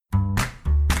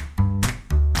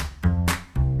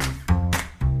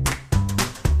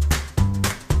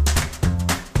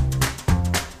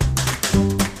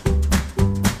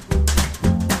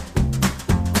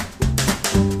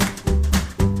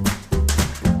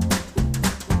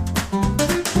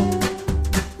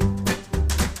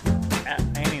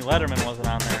Letterman wasn't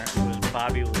on there. It was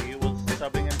Bobby Lee was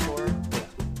subbing in for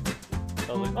her.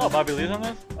 So I was like, oh, Bobby Lee's on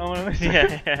this?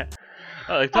 yeah.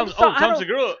 Oh, like I'm Tom's, so- oh, I Tom's don't- a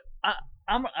girl.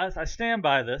 I stand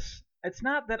by this. It's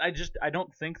not that I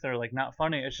don't think they're like not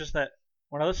funny. It's just that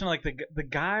when I listen to like the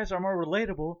guys are more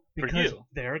relatable because you.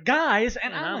 they're guys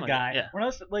and And I'm I'm a a guy. guy, yeah. When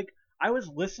I was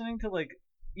listening to like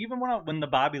even when the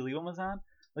Bobby Lee one was on,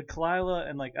 like Kalila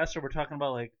and like Esther were talking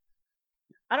about like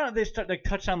I don't know they start like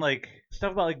touch on like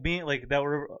stuff about like being like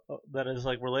that is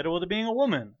like relatable to being a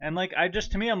woman and like I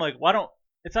just to me I'm like well I don't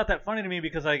it's not that funny to me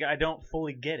because like I don't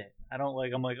fully get it. I don't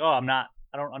like I'm like oh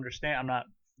I don't understand. I'm not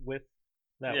with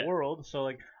that Yeah. world. So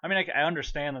like, I mean, I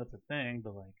understand that it's a thing,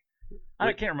 but like,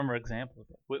 I can't remember examples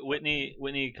of it.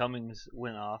 Whitney Cummings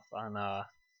went off on the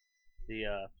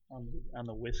On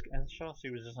the whiskey. I saw she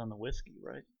was just on the whiskey,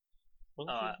 right?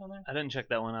 Wasn't she just on there? I didn't check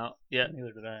that one out yet,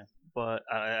 Neither did I. but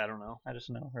I don't know. I just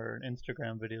know her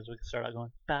Instagram videos. We could start out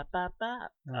going bop bop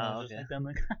bop. And I was okay. just like, I'm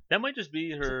like That might just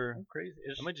be her. I'm crazy.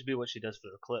 That might just be what she does for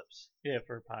her clips. Yeah,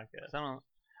 for a podcast. 'Cause I don't know.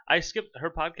 I skipped her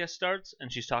podcast starts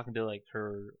and she's talking to like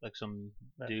some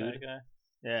That dude. fat guy.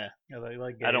 Yeah. Yeah,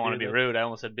 like I don't want to gay be dude, rude. I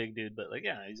almost said big dude, but like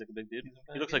yeah, he's like a big dude. He's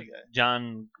a He looks gay like guy.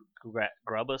 John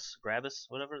Grabus,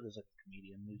 whatever. There's like a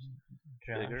comedian who's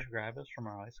bigger. Josh Gravis from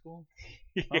our high school.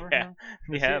 yeah, Remember him?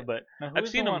 we Is he- have, but Now, who I've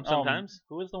was seen the him one, sometimes.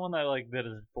 Who was the one that like did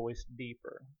his voice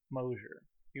deeper? Mosier.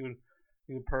 He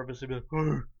would purposely be like,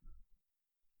 "Ugh."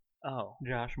 Oh,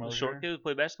 Josh the Mosier. short kid who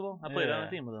played basketball. I played on Yeah.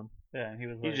 a team with him. Yeah, and he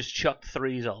was He like. just chucked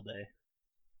threes all day.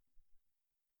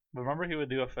 But remember, he would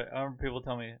do I remember people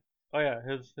tell me, oh yeah,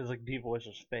 his like deep voice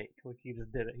was fake. Like he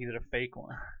just did it. He did a fake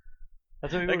one.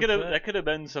 That's what people said. That could have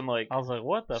been some like I was like,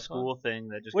 what the school thing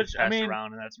that just Which, gets I passed mean-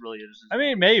 around, and that's really just. I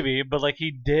mean, maybe, but like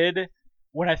he did.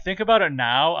 When I think about it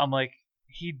now, I'm like,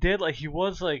 he did like he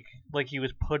was like he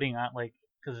was putting on like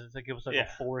because it's like it was like yeah,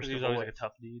 a forced he was always like voice. a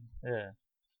tough dude. Yeah.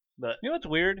 But You know what's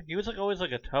weird? He was like always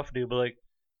like a tough dude, but like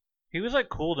he was like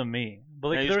cool to me. But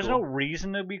like Yeah, he's there was no cool.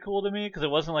 reason to be cool to me because it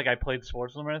wasn't like I played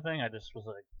sports with him or anything. I just was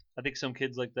like, I think some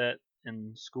kids like that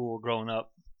in school growing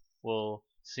up will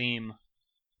seem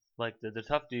like the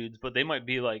tough dudes, but they might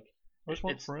be like. I just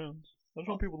want It's- friends. I just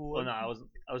want people to Well, like no, me.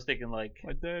 I was thinking like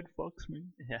My dad fucks me.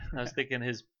 yeah, I was thinking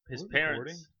his We're parents.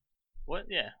 recording? What?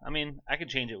 Yeah, I mean I could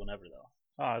change it whenever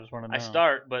though. Oh, I just want to know. I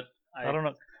start, but I don't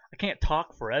know. I can't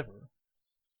talk forever.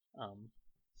 Um,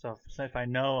 So if I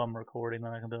know I'm recording,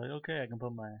 then I can be like, okay, I can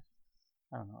put my.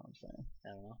 I don't know what I'm saying. I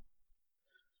don't know.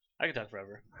 I could talk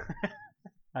forever.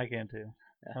 I can too.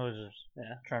 Yeah. I was just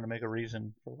Yeah. trying to make a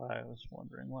reason for why I was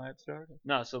wondering why it started.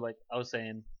 No, so like I was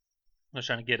saying, I was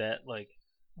trying to get at like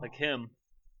him,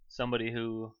 somebody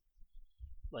who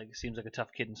like seems like a tough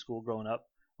kid in school growing up.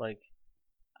 Like,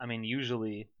 I mean,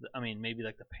 usually, I mean, maybe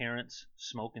like the parents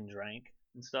smoke and drank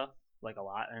and stuff, like a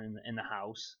lot, and in the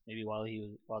house, maybe while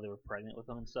they were pregnant with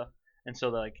him and stuff. And so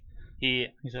like He's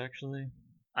actually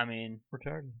I mean,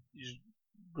 retarded. he just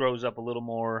grows up a little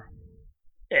more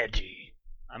edgy.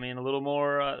 I mean, a little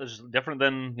more just different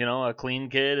than a clean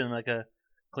kid and like a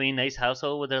clean, nice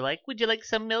household where they're like, "Would you like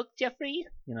some milk, Jeffrey?"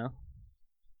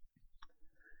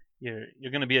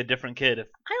 You're gonna be a different kid if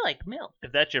I like milk.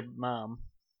 that's your mom.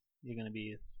 You're gonna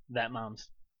be that mom's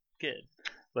kid.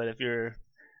 But if you're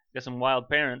got some wild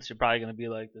parents, you're probably gonna be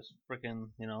like this freaking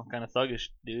kind of thuggish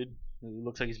dude who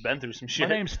looks like he's been through some shit.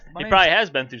 He probably has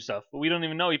been through stuff, but we don't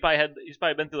even know. He's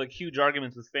probably been through like huge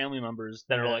arguments with family members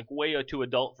that are Yeah. like way too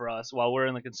adult for us while we're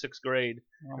in like in 6th grade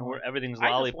and where everything's I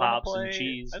just wanna lollipops and play-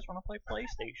 cheese. I just want to play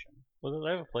PlayStation. Was it?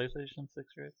 I have a PlayStation in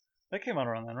 6th grade. That came out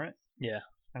around then, right? Yeah.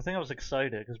 I think I was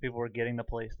excited because people were getting the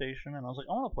PlayStation, and I was like,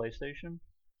 I want a PlayStation.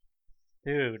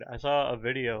 Dude, I saw a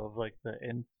video of like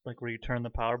where you turn the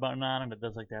power button on and it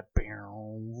does like that,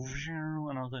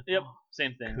 and I was like, Yep,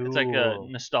 same thing. It's like a Cool.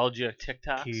 nostalgia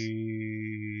TikToks.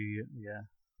 yeah.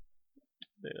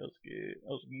 That was good. That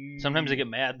was good. Sometimes I get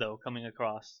mad though coming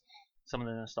across some of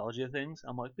the nostalgia things.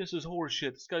 I'm like, this is horse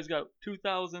shit. This guy's got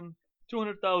 200,000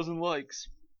 likes,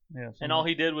 Yeah, and all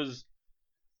he did was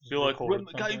be like,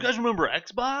 you guys remember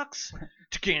Xbox?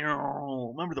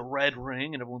 Remember the red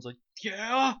ring? And everyone's like,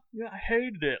 yeah. Yeah, I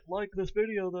hated it. Like this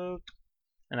video though.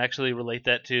 And actually relate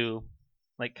that to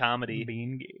like comedy.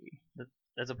 Being gay.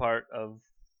 That's a part of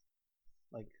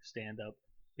like stand up.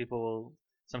 People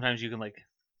sometimes you can like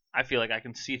I feel like I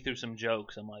can see through some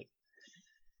jokes. I'm like,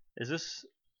 is this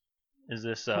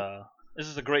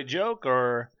a great joke,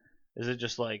 or is it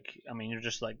just like you're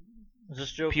just like Is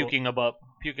this joke puking up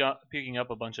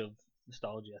a bunch of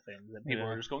nostalgia things that people Yeah.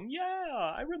 are just going,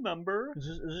 yeah, I remember.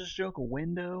 Is this joke a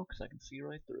window? Because I can see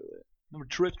right through it. Remember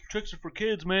tricks are for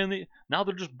kids, man. Now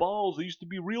they're just balls. They used to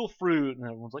be real fruit, and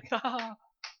everyone's like, ha ha.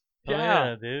 Oh,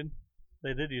 yeah, dude.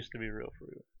 They did used to be real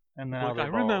fruit. And now like, they I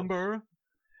remember.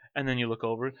 And then you look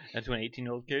over, and it's an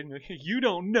 18-year-old kid, and you're like, you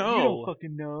don't know. You don't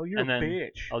fucking know. You're and a then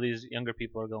bitch. all these younger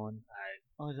people are going,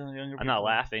 All these other younger I'm not people.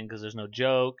 laughing because there's no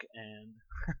joke, and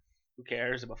who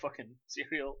cares about fucking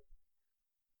cereal?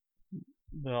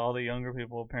 All the younger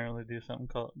people apparently do something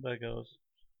that goes.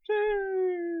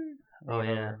 Oh,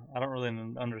 yeah. I don't really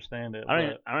understand it.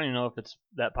 I don't even know if it's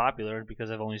that popular because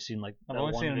I've only seen like I've that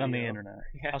only one seen it on the video. internet.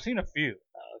 Yeah. I've seen a few,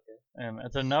 Oh, okay. and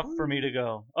it's enough for me to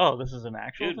go, oh, this is an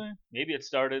actual Dude. thing? Maybe it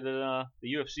started at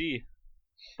the UFC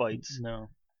fights. No.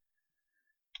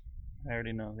 I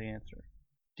already know the answer.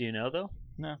 Do you know though?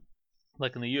 No.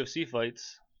 Like in the UFC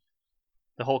fights,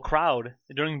 the whole crowd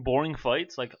during boring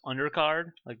fights, like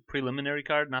undercard, like preliminary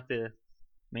card, not the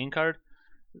main card,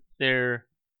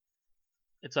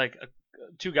 it's like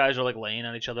two guys are like laying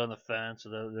on each other on the fence, so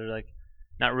they're like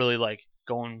not really like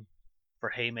going for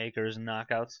haymakers and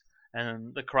knockouts, and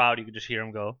then the crowd you could just hear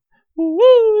them go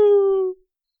woo,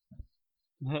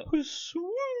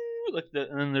 like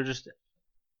and then they're just,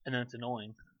 and then it's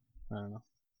annoying. I don't know,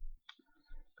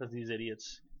 because these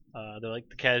idiots, they're like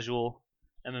the casual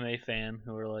MMA fan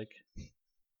who are like,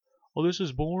 oh, this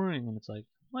is boring, and it's like,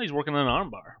 well, he's working on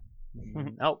an armbar.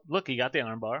 Oh, look, he got the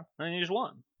armbar, and he just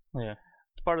won. Yeah.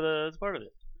 It's part of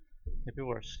it. Yeah,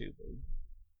 people are stupid.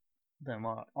 Them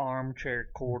armchair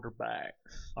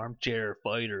quarterbacks. Armchair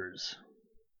fighters.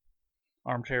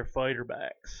 Armchair fighter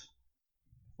backs.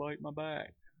 Fight my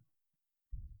back.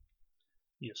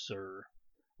 Yes, sir.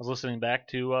 I was listening back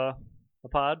to our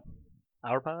pod,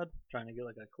 trying to get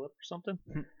like a clip or something,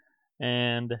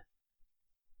 and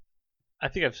I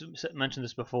think I've mentioned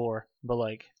this before, but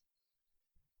like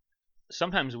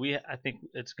sometimes I think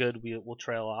it's good we'll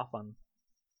trail off on,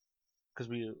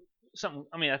 because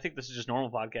I think this is just normal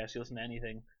podcast. You listen to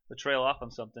anything, but trail off on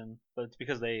something, but it's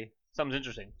because something's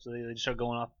interesting, so they just start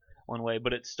going off one way.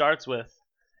 But it starts with,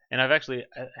 and I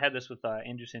had this with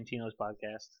Andrew Santino's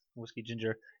podcast, Whiskey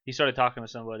Ginger. He started talking to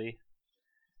somebody,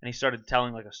 and he started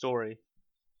telling like a story,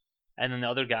 and then the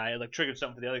other guy like triggered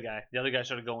something for the other guy. The other guy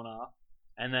started going off,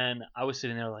 and then I was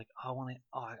sitting there like, I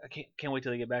can't wait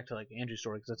till they get back to like Andrew's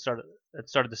story, because it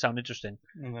started to sound interesting,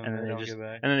 And then, they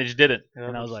just didn't, Yeah,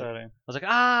 and I was upsetting. like,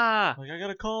 ah, I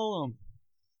gotta call him.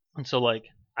 and so like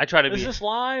I try to Is this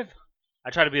live? I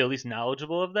try to be at least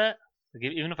knowledgeable of that. Like,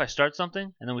 even if I start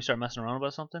something and then we start messing around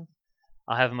about something,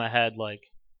 I'll have in my head like,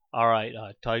 all right,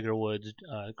 Tiger Woods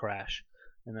crash,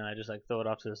 and then I just like throw it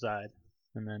off to the side,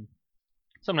 and then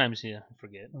sometimes I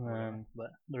forget.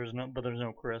 But there's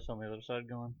no Chris on the other side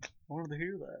going, I wanted to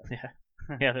hear that.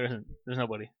 Yeah, there's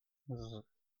nobody.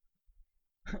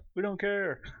 We don't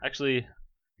care. Actually,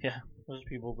 yeah, there's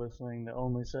people listening that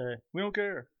only say we don't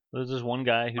care. There's this one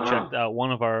guy who checked out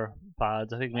one of our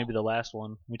pods. I think maybe the last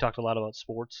one. We talked a lot about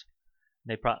sports.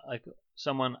 They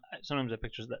sometimes I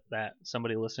picture that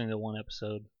somebody listening to one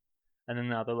episode, and then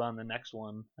now they're on the next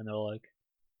one, and they're like,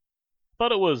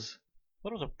 thought it was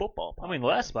a football podcast. I mean, the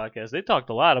last podcast they talked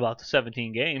a lot about the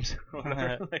 17 games.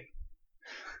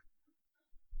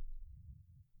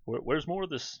 Where's more of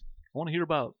this? I want to hear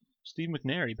about Steve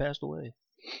McNair. He passed away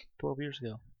 12 years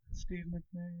ago. Steve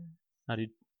McNair. How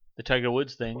did the Tiger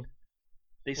Woods thing?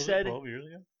 They said 12 years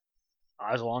ago.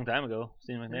 That was a long time ago.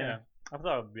 Steve McNair. Yeah. I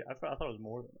thought it was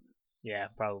more than that. Yeah,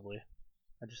 probably.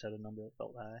 I just had a number that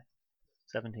felt high.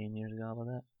 17 years ago, how about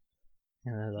that?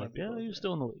 And they're like, yeah, he was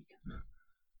still in the league.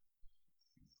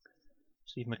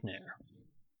 Steve McNair.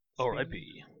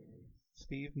 R.I.P.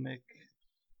 Steve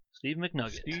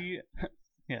McNuggets.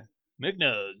 Yeah.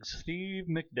 McNugs. Steve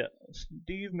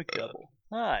McDouble.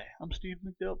 Hi, I'm Steve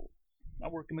McDouble. I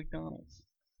work at McDonald's.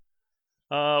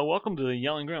 Welcome to the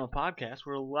Yelling Grandma podcast.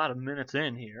 We're a lot of minutes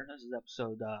in here. This is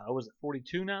episode, was it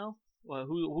 42 now?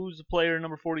 Who's the player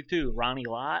number 42? Ronnie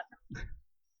Lott?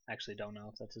 Actually, don't know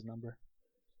if that's his number.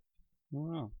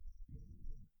 Wow.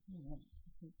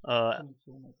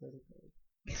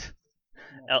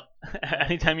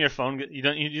 Anytime your phone,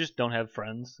 you just don't have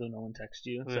friends, so no one texts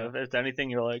you. Yeah. So if it's anything,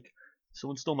 you're like,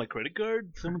 someone stole my credit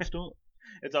card. Someone stole.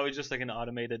 It's always just like an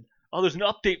automated. Oh, there's an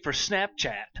update for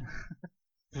Snapchat.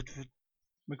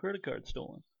 My credit card's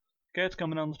stolen. Cat's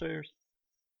coming down the stairs.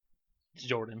 It's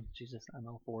Jordan. Jesus, I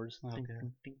know fours. Okay. Ding,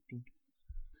 ding, ding, ding.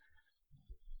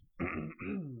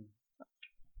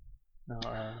 No,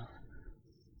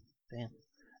 damn.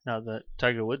 No, the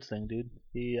Tiger Woods thing, dude.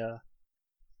 He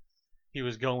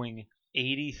was going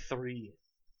 83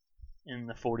 in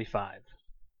the 45,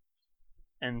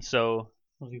 and so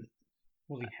was he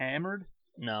hammered?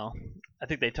 No, I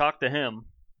think they talked to him,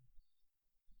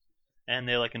 and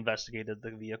they like investigated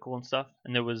the vehicle and stuff,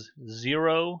 and there was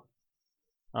zero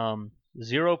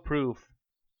proof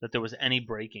that there was any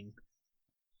braking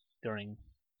during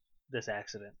this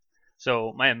accident.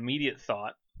 So my immediate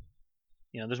thought,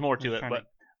 there's more to it, but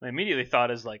my immediate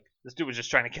thought is like this dude was just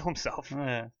trying to kill himself.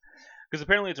 Yeah. Because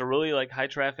apparently it's a really like high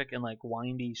traffic and like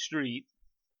windy street,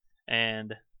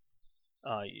 and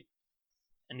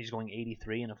he's going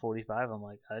 83 in a 45. I'm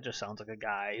like, that just sounds like a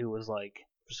guy who was like,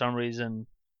 for some reason,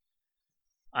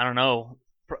 I don't know,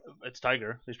 it's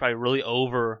Tiger. He's probably really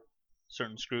over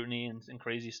certain scrutiny and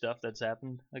crazy stuff that's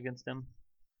happened against him.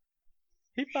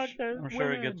 I'm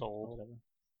sure it gets old. Whatever.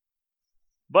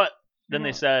 But then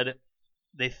they said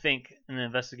they think in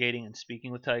investigating and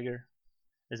speaking with Tiger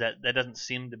is that doesn't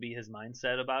seem to be his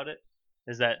mindset about it.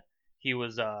 Is that he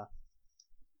was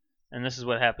and this is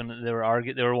what happened. They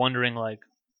were wondering like,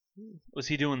 was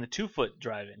he doing the 2-foot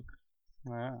driving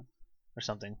or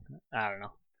something? I don't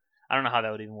know. I don't know how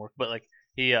that would even work. But like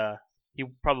he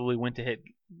probably went to hit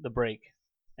the brake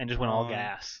and just went all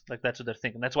gas. Like that's what they're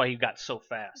thinking. That's why he got so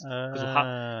fast.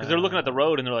 Because they're looking at the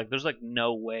road and they're like, there's like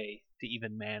no way to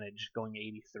even manage going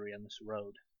 83 on this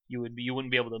road. You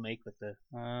wouldn't be able to make like the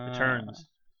turns.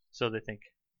 So they think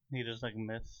he just like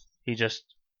missed. He just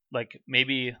like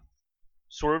maybe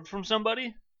swerved from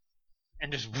somebody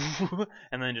and just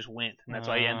and then just went, and that's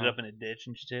why he ended up in a ditch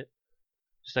and shit.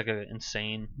 Just like an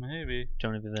insane maybe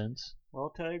turn of events. Well,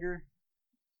 Tiger,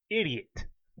 idiot.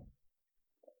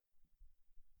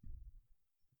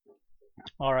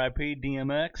 R.I.P.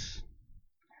 DMX.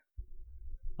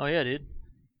 Oh yeah, dude.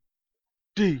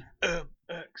 DMX.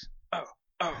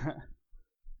 Oh.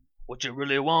 What you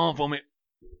really want from me?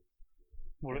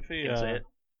 What if he can't say it?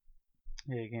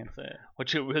 Yeah, you can't say it.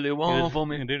 What you really want from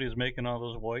me? Dude, he's making all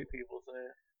those white people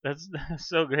say it. That's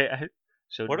so great.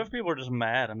 What if people are just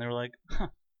mad and they're like, huh,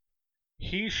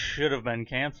 he should have been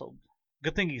canceled.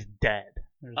 Good thing he's dead.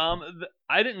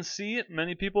 I didn't see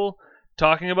many people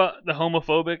talking about the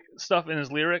homophobic stuff in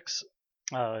his lyrics.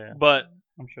 Oh yeah. But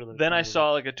I'm sure then I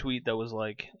saw like a tweet that was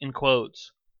like, in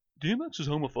quotes, DMX is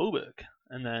homophobic,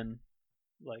 and then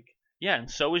like, yeah,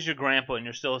 and so is your grandpa, and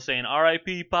you're still saying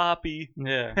R.I.P. Poppy.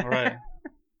 Yeah, right.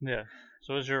 Yeah.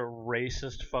 So is your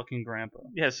racist fucking grandpa.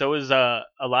 Yeah, so is a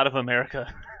lot of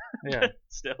America. Yeah.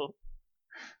 Still.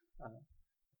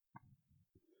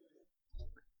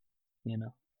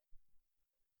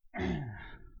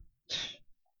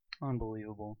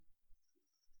 Unbelievable.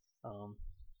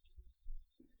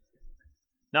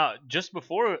 Now, just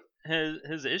before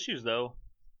his issues, though,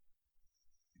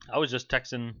 I was just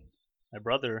texting my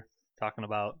brother talking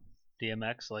about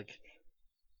DMX, like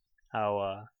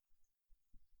how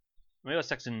maybe I was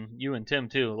texting you and Tim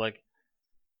too. Like,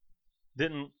 I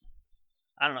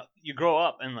don't know. You grow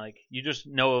up and like you just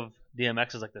know of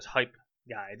DMX as like this hype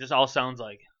guy. It just all sounds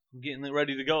like I'm getting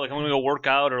ready to go. Like I'm gonna go work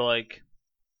out or like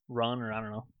run or I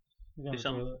don't know. Do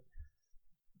something.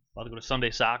 About to go to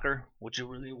Sunday soccer. What you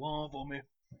really want for me?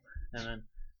 And then,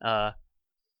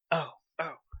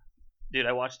 dude,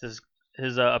 I watched his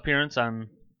appearance on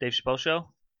Dave Chappelle's show.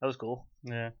 That was cool.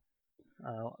 Yeah.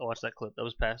 I watched that clip that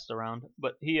was passed around.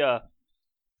 But he,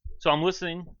 so I'm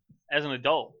listening as an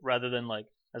adult rather than like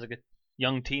as like a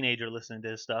young teenager listening to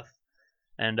his stuff.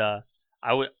 And I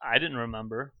didn't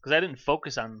remember because I didn't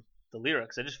focus on the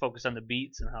lyrics. I just focused on the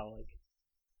beats and how like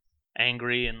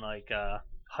angry and like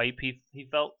hype he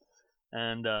felt.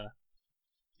 And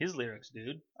his lyrics,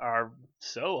 dude, are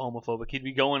so homophobic. He'd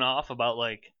be going off about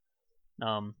like,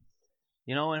 and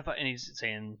he's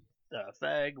saying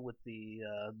fag with the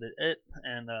it,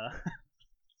 and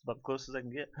it's about the closest I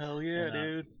can get. Hell yeah,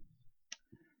 dude.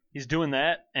 He's doing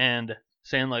that and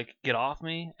saying like, get off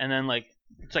me, and then like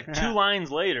it's like 2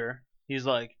 lines later, he's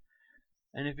like,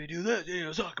 and if you do this,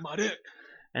 you'll suck my dick,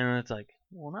 and then it's like,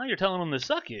 well, now you're telling him to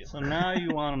suck you. So now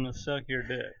you want him to suck your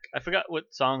dick. I forgot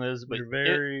what song it is, but you're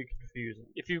very confusing.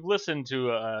 If you've listened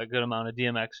to a good amount of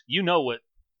DMX, you know what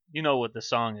the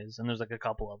song is, and there's like a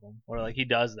couple of them where like he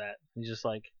does that. He's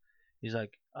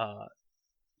like,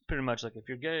 pretty much like if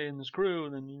you're gay in this crew,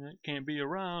 then you can't be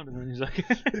around, and then he's like,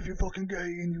 if you're fucking gay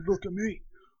and you look at me,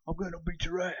 I'm gonna beat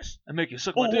your ass and make you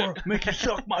suck my dick. Or make you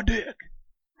suck my dick.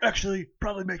 Actually,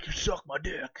 probably make you suck my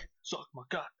dick. Suck my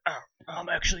cock. Ow. I'm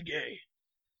actually gay.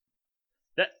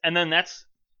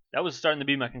 That was starting to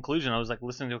be my conclusion. I was like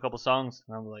listening to a couple songs,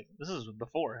 and I was like, this is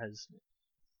before his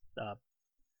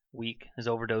his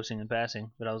overdosing and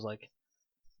passing. But I was like,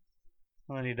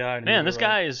 when he died, man, this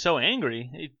guy is so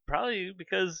angry. Probably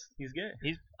because he's gay.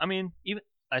 Even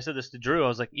I said this to Drew. I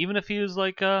was like, even if he was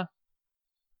like,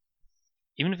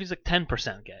 even if he's like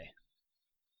 10% gay,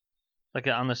 like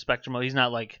on the spectrum, he's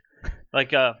not like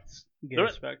spectrum.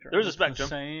 There's a spectrum, the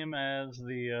same as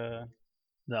the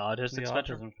autistic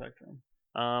spectrum. spectrum.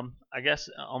 I guess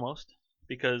almost,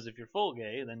 because if you're full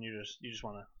gay, then you just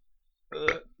want to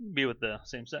be with the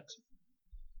same sex.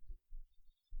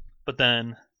 But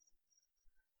then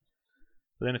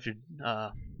if you're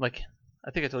like,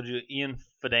 I think I told you, Ian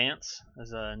Fidance,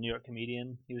 as a New York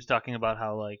comedian, he was talking about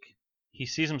how like he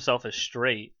sees himself as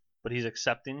straight, but he's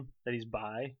accepting that he's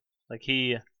bi. Like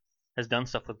he has done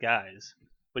stuff with guys,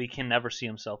 but he can never see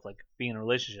himself like being in a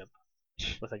relationship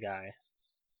with a guy.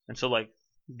 And so like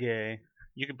Gay.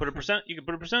 you could put a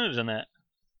percentage on that.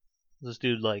 This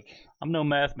dude like I'm no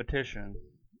mathematician,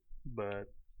 but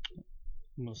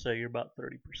I'm gonna say you're about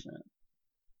 30%.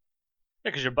 yeah,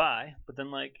 because you're bi, but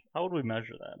then like How would we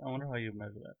measure that? I wonder how you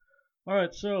measure that. All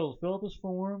right, so fill out this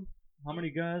form. How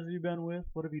many guys have you been with?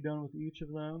 What have you done with each of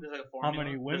them? there's like a How formula.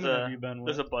 many women There's have you been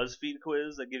with? There's a BuzzFeed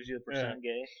quiz that gives you the percent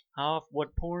gay.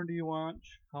 What porn do you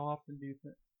watch? How often do you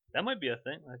think? That might be a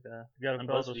thing. Like You gotta on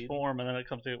fill out this BuzzFeed. form, and then it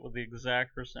comes out with the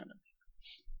exact percentage.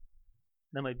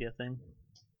 That might be a thing.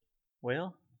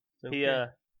 Well, it's okay.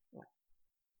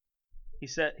 He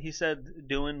said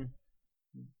doing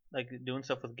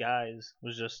stuff with guys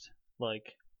was just like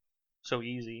so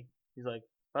easy. He's like,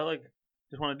 if I like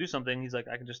just want to do something, he's like,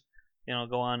 I can just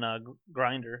go on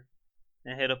Grinder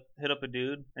and hit up a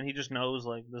dude, and he just knows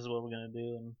like this is what we're gonna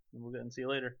do, and we're gonna see you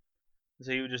later. And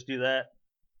so he would just do that,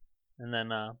 and then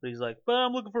but he's like, but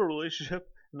I'm looking for a relationship,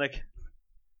 and like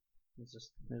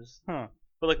it's Huh.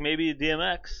 But like maybe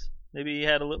DMX, maybe he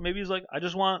had maybe he's like, I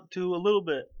just want to a little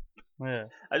bit. Yeah.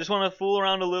 I just want to fool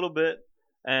around a little bit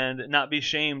and not be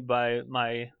shamed by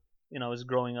my, his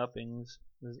growing uppings.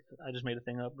 I just made a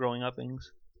thing up, growing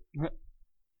uppings.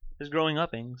 His growing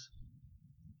uppings.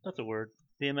 That's a word.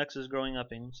 DMX's growing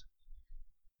uppings.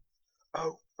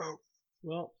 Oh.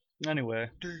 Well, anyway.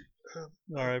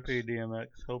 R.I.P. DMX.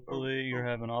 Hopefully you're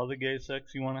having all the gay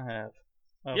sex you want to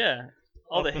have. Yeah.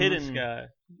 All the hidden sky.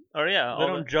 Or yeah. They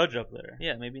don't judge up there.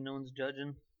 Yeah, maybe no one's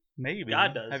judging. Maybe.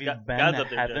 God does. Have you been God's to up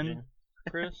there heaven, judging.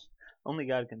 Chris? Only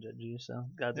God can judge you, so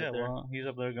God's up there. Well, he's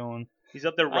up there going. He's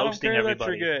up there I don't roasting care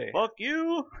everybody. that you're gay. Fuck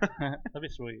you. That'd be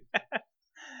sweet.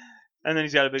 And then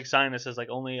he's got a big sign that says like,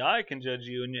 only I can judge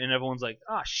you, and everyone's like,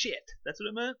 ah, shit, that's what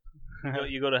it meant.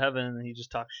 You go to heaven and he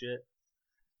just talks shit.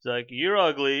 It's like, you're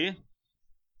ugly.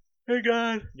 Hey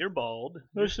God, you're bald.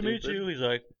 Nice to meet you. He's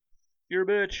like, you're a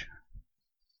bitch.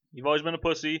 You've always been a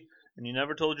pussy, and you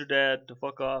never told your dad to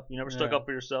fuck off. You never stuck up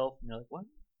for yourself. And you're like, what?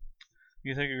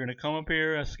 You think you're gonna come up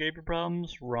here and escape your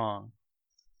problems? Wrong.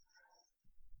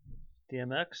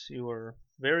 DMX, you were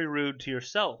very rude to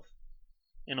yourself,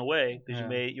 in a way, because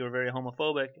you were very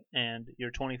homophobic, and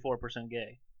you're 24%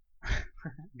 gay.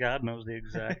 God knows the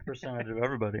exact percentage of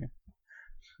everybody.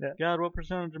 Yeah. God, what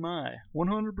percentage am I?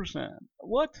 100%.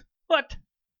 What? What?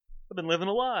 I've been living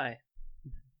a lie.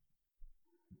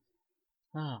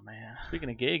 Oh man. Speaking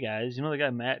of gay guys, you know the guy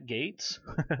Matt Gaetz?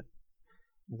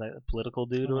 He's like a political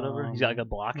dude or whatever. He's got like a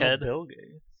blockhead. Bill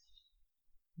Gates.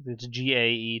 It's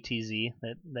Gaetz,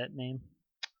 that name.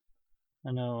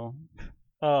 I know.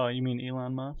 Oh, you mean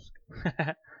Elon Musk?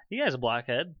 He has a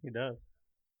blockhead. He does.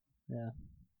 Yeah.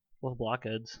 Both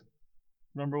blockheads.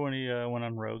 Remember when he went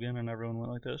on Rogan and everyone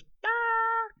went like this?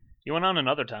 Ah! He went on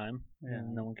another time. Yeah.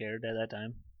 And no one cared at that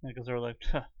time. Yeah, because they were like,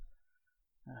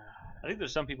 I think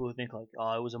there's some people who think like,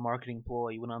 oh, it was a marketing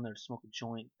ploy. He went on there to smoke a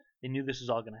joint. They knew this was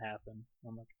all going to happen.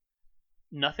 I'm like,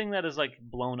 nothing that is like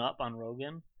blown up on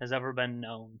Rogan has ever been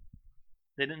known.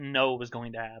 They didn't know it was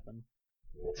going to happen.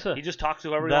 He just talks to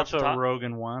whoever he wants to talk. That's what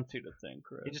Rogan wants you to think,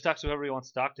 Chris. He just talks to whoever he wants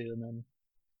to talk to, and then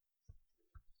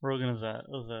Rogan is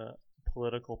a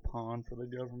political pawn for the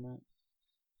government.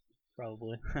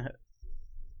 Probably.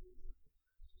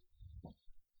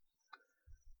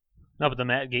 No, but the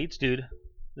Matt Gaetz dude,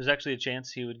 there's actually a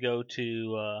chance he would go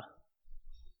to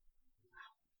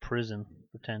prison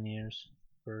for 10 years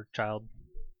for child.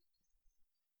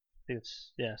 I think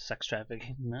it's sex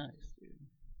trafficking. Nice, dude.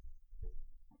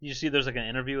 You see, there's like an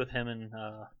interview with him and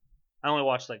I only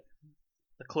watched like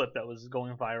the clip that was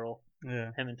going viral.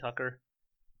 Yeah. Him and Tucker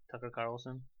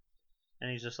Carlson,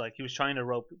 and he's just like he was trying to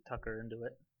rope Tucker into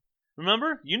it.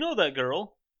 Remember, you know that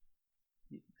girl.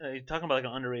 He's talking about like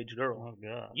an underage girl. Oh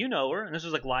god. You know her, and this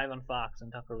was like live on Fox,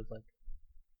 and Tucker was like,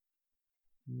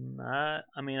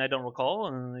 I mean, I don't recall,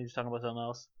 and then he's talking about something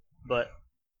else. But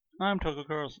I'm Tucker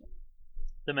Carlson.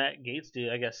 The Matt Gaetz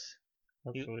dude, I guess.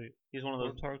 That's sweet. He's one of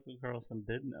those. Tucker Carlson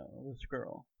did know this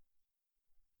girl.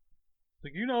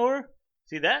 Like, you know her?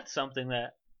 See, that's something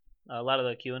that a lot of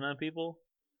the QAnon people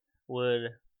would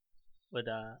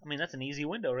I mean, that's an easy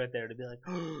window right there to be like,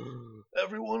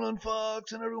 everyone on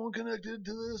Fox and everyone connected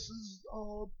to this is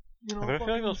all, I feel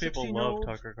like those people love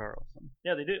Tucker Carlson.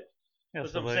 Yeah, they do. Yeah,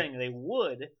 that's so what I'm saying. They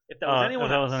would if that was anyone else. If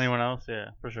that was anyone else, yeah,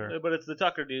 for sure. But it's the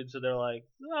Tucker dude, so they're like,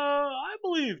 I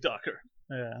believe Tucker.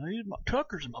 Yeah,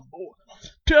 Tucker's my boy.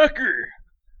 Tucker.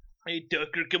 Hey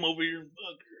Tucker, come over here and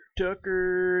fuck her.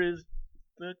 Tucker is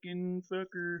fucking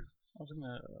fucker. I was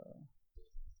gonna.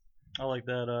 I like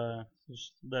that.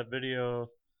 Just that video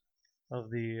of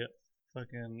the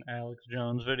fucking Alex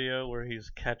Jones video where he's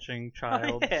catching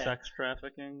child yeah. sex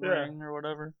trafficking Yeah. ring or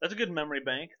whatever. That's a good memory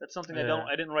bank. That's something I Yeah.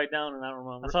 didn't write down and I don't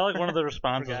remember. I saw like one of the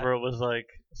responses Forgot. where it was like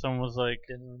someone was like,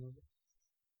 Didn't remember.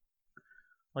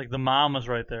 like the mom was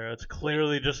right there. It's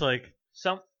clearly just like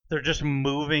they're just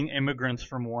moving immigrants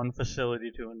from one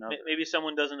facility to another. Maybe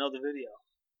someone doesn't know the video.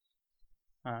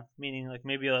 Huh. Meaning, like,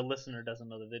 maybe a listener doesn't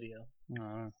know the video.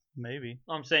 Maybe.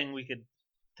 I'm saying we could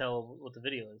tell what the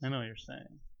video is I know what you're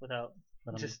saying, without.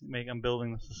 but Just- I'm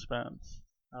building the suspense.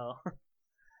 Oh,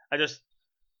 I just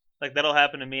like that'll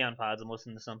happen to me on pods. I'm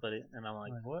listening to somebody and I'm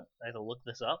like, What? I have to look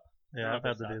this up. Yeah, I don't I've know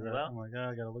had what to do they're that. talking I'm like,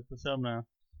 I gotta look this up now.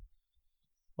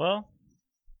 Well,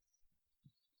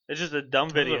 It's just a dumb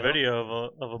there's video. a video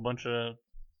of a bunch of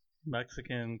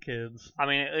Mexican kids I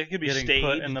mean, it could be getting staged.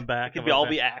 put in the back. It could of be a all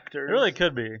van. be actors. It really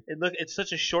could be. It's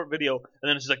such a short video, and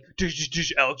then it's just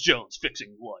like Alex Jones fixing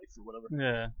life or whatever.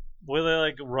 Yeah. Where they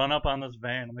like run up on this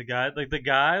van, and the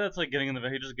guy that's like getting in the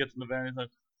van, he just gets in the van. And he's like,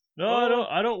 "No,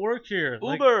 I don't work here."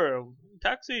 Like, Uber,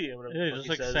 taxi, or whatever. yeah, the just fuck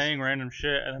like he says. saying random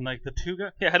shit, and then like the two guys,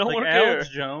 Yeah, I don't like work Alex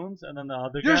here. Jones, and then the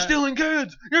other You're guy. stealing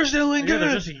kids. You're stealing Yeah, they're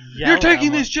kids. just You're yelling. taking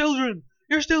I'm these like- children.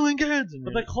 You're stealing kids.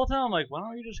 But like the whole time, I'm like, why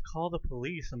don't you just call the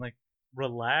police and like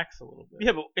relax a little bit?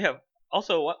 Yeah, but yeah.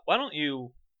 Also, why don't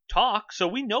you talk so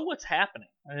we know what's happening?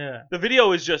 Yeah. The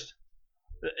video is just.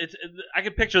 I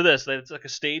could picture this. That it's like a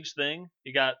stage thing.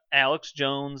 You got Alex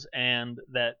Jones and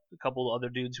that couple other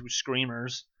dudes who were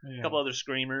screamers. Yeah. A couple other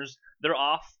screamers. They're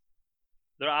off.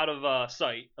 They're out of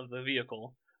sight of the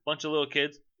vehicle. Bunch of little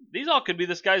kids. These all could be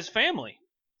this guy's family.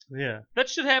 Yeah. That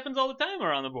shit happens all the time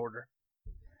around the border.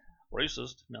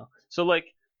 Racist. No. So like,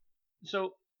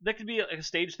 that could be like a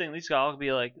stage thing. These guys could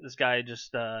be like this guy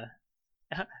just.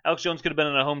 Alex Jones could have been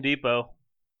in a Home Depot.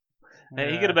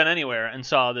 He could have been anywhere and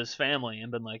saw this family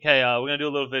and been like, hey, we're going to do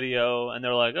a little video. And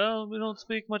they're like, oh, we don't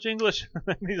speak much English.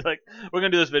 And he's like, we're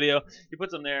going to do this video. He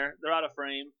puts them there. They're out of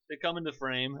frame. They come into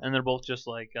frame and they're both just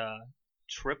like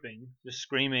tripping, just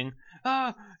screaming,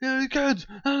 yeah, the kids,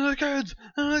 the kids,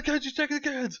 the kids, you're taking the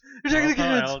kids. You're taking the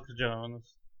kids. Alex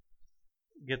Jones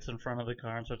gets in front of the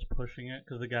car and starts pushing it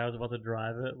because the guy was about to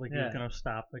drive it. Like he was going to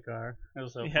stop the car. It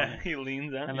was so funny. He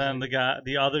leans out. And then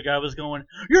the other guy was going,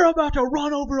 "You're about to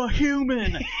run over a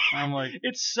human." I'm like,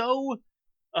 it's so.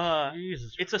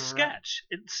 Jesus it's Christ. a sketch.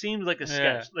 It seems like a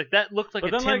Yeah. sketch. Like that looked like But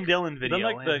a then, Tim like- Dillon video.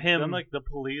 Then the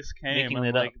police came making and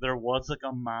it like up. there was like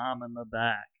a mom in the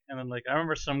back, and then like I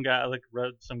remember some guy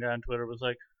on Twitter was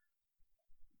like,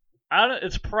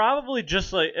 it's probably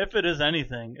just like, if it is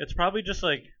anything, it's probably just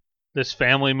like, this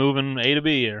family moving A to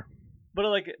B here. but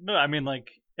like no, I mean like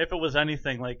if it was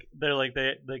anything, like they're like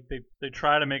they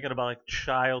try to make it about like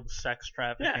child sex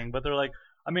trafficking, but they're like,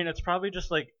 I mean it's probably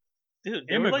just like, Dude,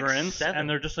 they were like immigrants, 7. and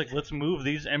they're just like, let's move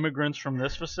these immigrants from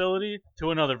this facility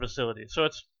to another facility. So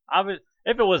it's obvious.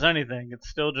 If it was anything, it's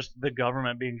still just the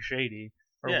government being shady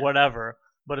or Yeah. whatever.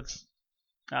 But it's,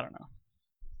 I don't know.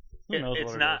 Who knows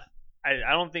it's what not. It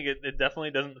I don't think it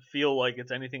definitely doesn't feel like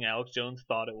it's anything Alex Jones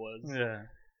thought it was. is. Yeah.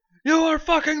 You are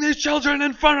fucking these children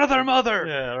in front of their mother.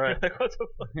 Yeah. Right. Like, what the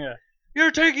fuck? Yeah. You're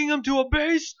taking them to a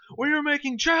base where you're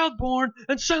making child porn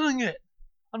and selling it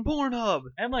on Pornhub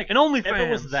And like, and OnlyFans. if it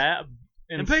was that,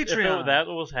 And if Patreon. that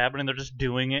was happening, they're just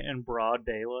doing it in broad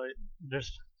daylight,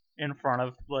 just in front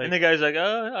of like. and the guy's like,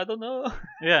 I don't know.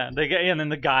 Yeah. And then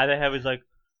the guy they have is like,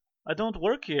 I don't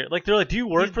work here. Like they're like, do you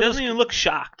work He for this? doesn't even look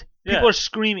shocked. Yeah. People are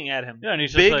screaming at him. Yeah, and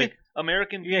he's just Big like,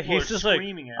 American yeah, people he's are just like,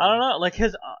 screaming at him. I don't know, like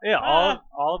his, Ah.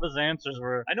 all of his answers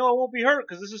were, I know I won't be hurt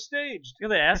because this is staged. yeah,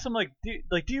 they asked him like,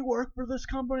 do you work for this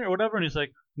company or whatever, and he's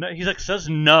like, no, he's like says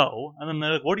no, and then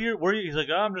they're like, where are you? He's like,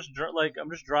 oh, I'm just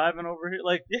driving over here,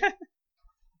 like, Yeah.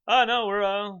 Oh no, we're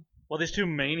well, these two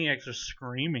maniacs are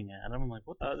screaming at him. I'm like,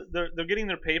 what the? they're getting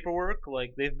their paperwork.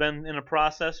 Like they've been in a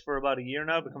process for about a year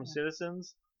now, to become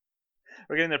citizens.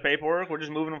 We're getting their paperwork. We're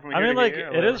just moving them from here I mean, to like, here.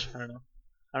 or it whatever. is. I don't know.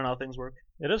 I don't know how things work.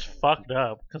 It is fucked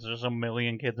up because there's a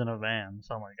million kids in a van.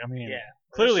 So I'm like, I mean, Yeah.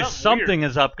 clearly There's something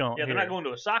is up going. Yeah, they're here. not going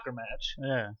to a soccer match,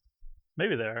 Yeah,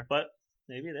 maybe they are. but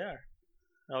maybe they are.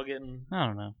 They're all getting I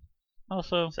don't know.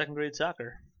 Also, second grade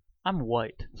soccer. I'm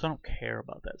white, so I don't care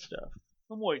about that stuff.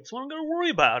 I'm white, so I'm gonna worry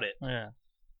about it. Yeah.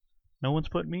 No one's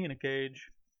putting me in a cage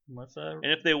unless I And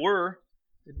if they were,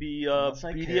 it'd be Unless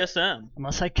I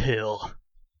BDSM. kill.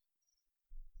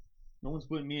 No one's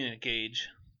putting me in a cage.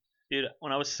 Dude,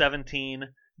 when I was 17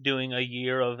 doing a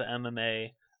year of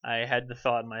MMA, I had the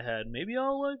thought in my head, maybe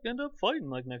I'll like end up fighting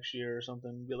like next year or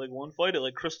something. Get like one fight at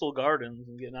like Crystal Gardens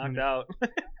and get knocked out.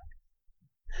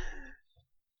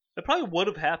 That probably would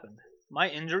have happened. My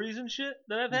injuries and shit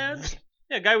that I've had.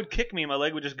 Yeah, a guy would kick me and my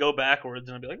leg would just go backwards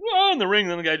and I'd be like, whoa, in the ring.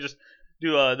 Then the guy just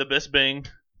do the Bisping.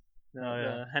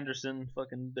 Henderson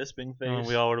fucking Bisping face. And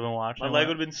we all would have been watching. My leg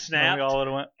would have been snapped. And we all would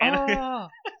have went,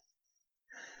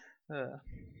 And-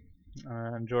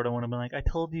 and Jordan would have been like, I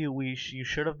told you you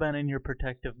should have been in your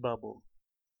protective bubble.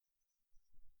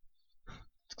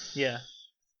 Yeah.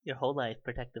 Your whole life,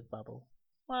 protective bubble.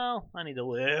 Well, I need to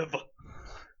live.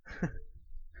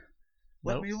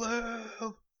 Let me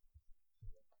live.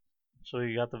 So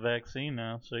you got the vaccine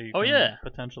now, so you Oh, can yeah.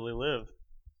 potentially live.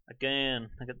 Again,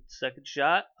 I got the second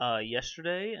shot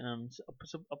yesterday, and I'm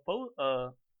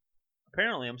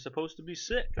apparently I'm supposed to be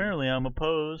sick. Apparently, I'm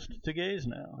opposed to gays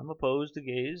now. I'm opposed to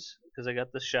gays because I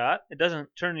got the shot. It doesn't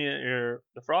turn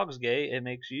the frogs gay. It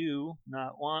makes you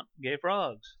not want gay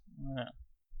frogs. Yeah.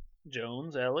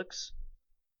 Jones, Alex.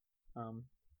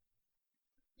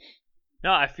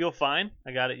 No, I feel fine.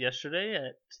 I got it yesterday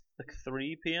at like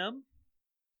 3 p.m.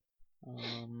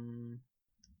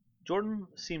 Jordan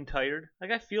seemed tired. Like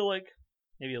I feel like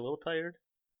maybe a little tired,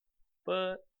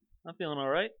 but I'm feeling all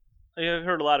right. I've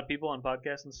heard a lot of people on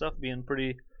podcasts and stuff being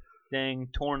pretty dang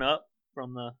torn up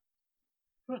from the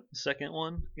second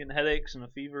one, getting headaches and a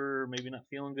fever, maybe not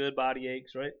feeling good, body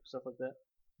aches, right? Stuff like that.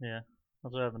 Yeah,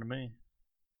 that's what happened to me.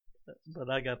 But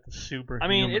I got the super. I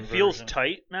mean, it feels version.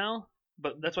 tight now,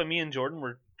 but that's why me and Jordan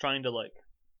were trying to like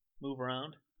move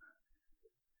around.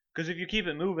 Because if you keep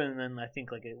it moving, then I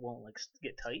think like it won't like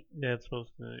get tight. Yeah, it's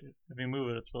supposed to. If you move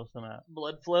it, it's supposed to not.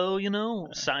 Blood flow,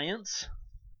 science.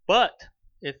 But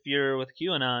if you're with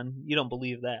QAnon, you don't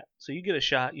believe that. So you get a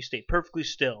shot, you stay perfectly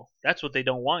still. That's what they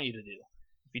don't want you to do.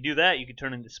 If you do that, you could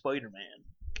turn into Spider-Man.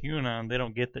 QAnon, they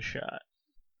don't get the shot.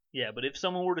 Yeah, but if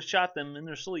someone were to shot them in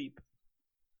their sleep,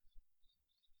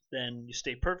 then you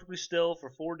stay perfectly still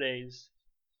for 4 days.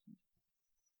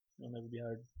 It'll never be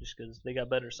hard, just because they got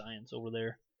better science over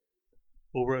there.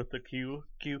 Over at the Q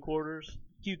quarters.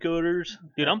 Q coders.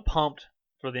 Dude, I'm pumped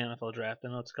for the NFL draft. I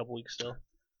know it's a couple weeks still.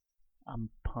 I'm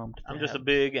pumped. I'm just a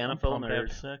big NFL to nerd.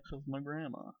 have sex with my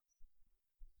grandma.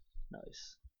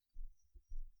 Nice.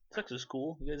 Sex is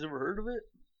cool. You guys ever heard of it?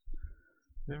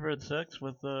 You ever had sex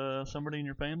with somebody in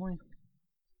your family?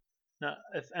 Now,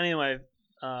 if any of my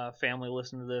family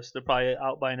listen to this, they're probably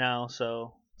out by now.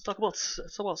 So let's talk about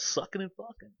sucking and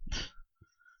fucking.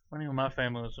 If any of my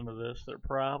family listen to this, they're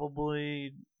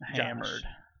probably hammered.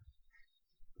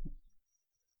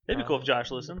 That'd be cool if Josh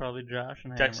listened. Probably Josh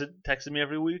and texted me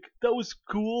every week. That was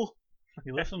cool.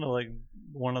 He listened to like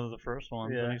one of the first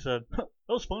ones, and he said, that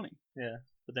was funny. Yeah,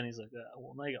 but then he's like,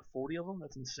 well, now you got 40 of them?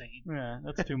 That's insane. Yeah,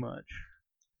 that's too much.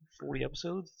 40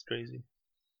 episodes? It's crazy.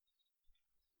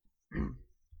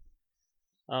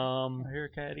 I hear a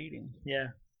cat eating. Yeah.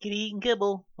 Kitty eating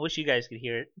kibble. I wish you guys could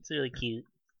hear it. It's really cute.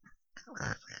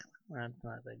 Not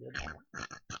that good.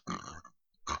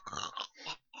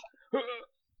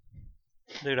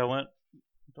 Dude, I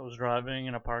was driving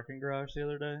in a parking garage the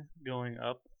other day, going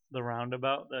up the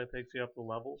roundabout that takes you up the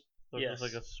levels. So it's just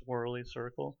like a swirly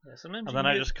circle. Yeah, sometimes and then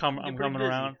I'm coming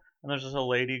around, and there's just a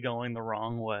lady going the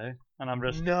wrong way, and I'm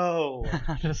just no.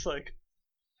 I'm just like,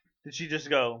 did she just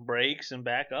go brakes and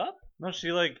back up? No,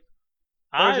 she like.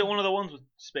 Or is it one of the ones with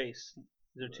space? Is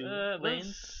there two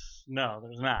lanes? No,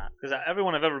 there's not. Because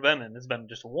everyone I've ever been in, it's been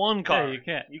just one car.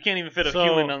 Yeah, you can't even fit a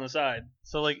human on the side.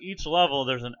 So like each level,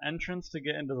 there's an entrance to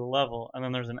get into the level, and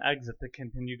then there's an exit to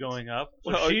continue going up.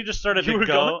 So she just started to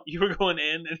go. You were going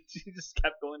in, and she just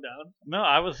kept going down. No,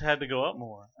 I had to go up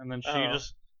more, and then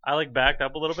I like backed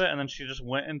up a little bit, and then she just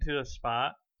went into a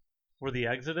spot where the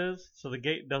exit is, so the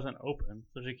gate doesn't open,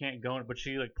 so she can't go in. But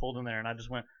she like pulled in there, and I just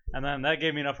went, and then that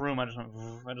gave me enough room. I just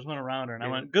went around her, and I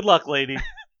went, "Good luck, lady."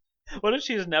 What if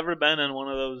she's never been in one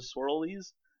of those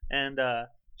swirlies, and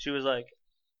she was like,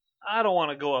 "I don't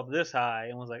want to go up this high,"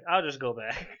 and was like, "I'll just go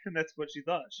back," and that's what she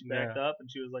thought. She backed up, and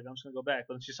she was like, "I'm just gonna go back,"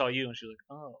 but then she saw you, and she was like,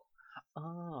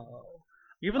 "Oh."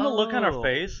 Even the look on her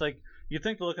face, like you'd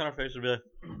think the look on her face would be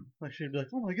like she'd be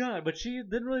like, "Oh my god," but she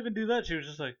didn't really even do that. She was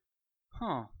just like,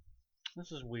 "Huh,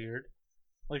 this is weird."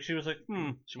 Like she was like,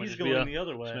 she's going the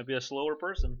other way. She might be a slower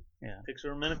person. Yeah, takes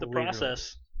her a minute to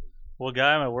process. Well, a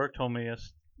guy at my work told me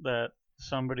that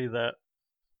somebody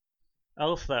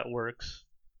else that works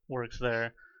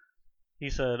there, he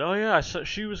said, "Oh yeah,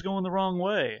 she was going the wrong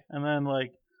way," and then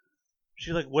like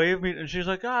she like waved me, and she was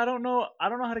like, I don't know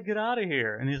how to get out of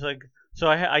here, and he's like, so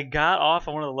I got off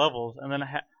on one of the levels, and then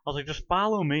I was like, just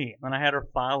follow me, and I had her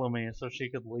follow me so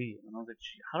she could leave, and I was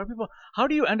like, how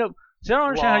do you end up? See, I don't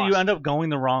understand how you end up going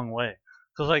the wrong way.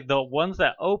 Because like the ones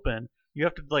that open, you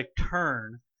have to like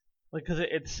turn, like because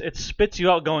it spits you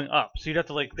out going up, so you'd have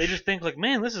to like They just think like,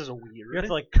 man, this is weird. you have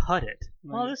to like cut it.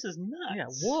 oh, this is nuts.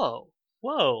 Yeah, whoa.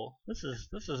 This is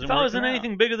If I wasn't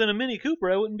anything bigger than a Mini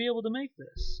Cooper, I wouldn't be able to make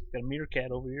this. Got a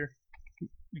meerkat over here.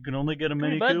 You can only get a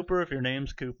Mini here, bud. Cooper if your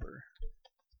name's Cooper.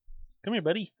 Come here,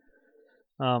 buddy.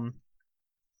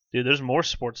 Dude, there's more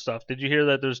sports stuff. Did you hear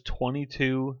that there's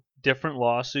 22 different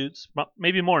lawsuits,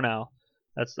 maybe more now?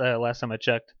 That's the last time I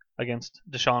checked, against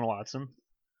Deshaun Watson.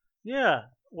 Yeah.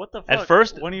 What the fuck? At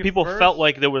first, When you people first- felt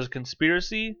like there was a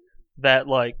conspiracy that,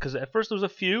 like, because at first there was a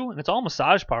few, and it's all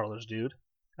massage parlors, dude.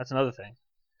 That's another thing.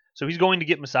 So he's going to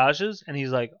get massages, and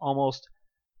he's like almost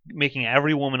making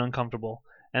every woman uncomfortable.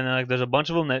 And then like there's a bunch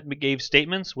of them that gave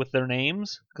statements with their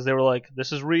names because they were like,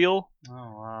 "This is real." Oh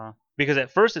wow. Because at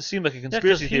first it seemed like a Yeah,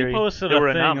 conspiracy 'cause theory. he posted They a were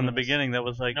thing in the anonymous. beginning that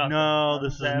was like, Nothing. no,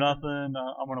 this is Nothing's nothing.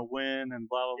 I'm gonna win and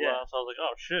blah blah Yeah. blah. So I was like,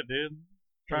 oh shit, dude,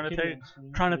 They're trying to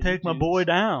kidding. take my boy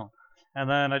down. And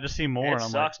then I just see more, It and I'm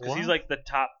sucks like, because he's what? like the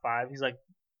top 5. He's like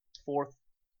 4th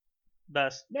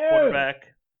best No! quarterback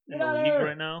in Get the out of league here!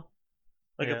 right now.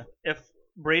 Like Yeah. if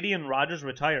Brady and Rodgers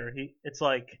retire,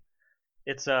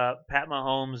 it's Pat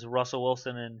Mahomes, Russell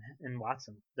Wilson, and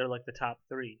Watson. They're like the top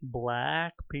 3.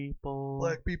 Black people.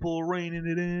 Black people reining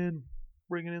it in,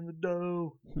 bringing in the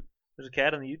dough. There's a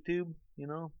cat on the YouTube,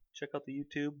 check out the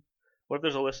YouTube. What if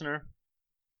there's a listener?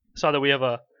 Saw that we have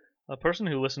a person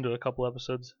who listened to a couple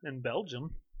episodes in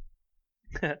Belgium.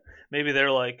 Maybe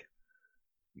they're like,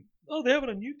 oh, they have it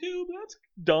on YouTube? That's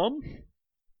dumb.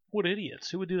 What idiots.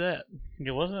 Who would do that?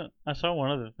 It wasn't. I saw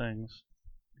one of the things.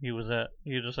 He was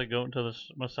just like go into this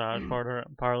massage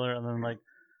parlor and then like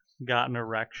got an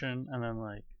erection and then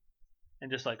like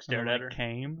And just like and stared then, at her. like,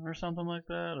 came or something like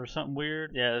that or something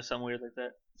weird. Yeah, there's something weird like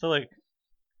that. So like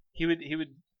He would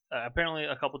apparently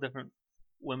a couple different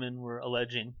women were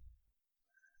alleging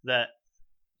that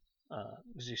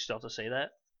because you still have to say that,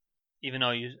 even though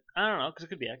I don't know, because it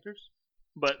could be actors,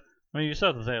 but I mean you still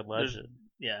have to say alleged.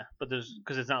 yeah, but there's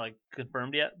because it's not like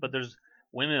confirmed yet, but there's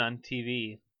women on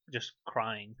TV just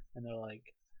crying and they're like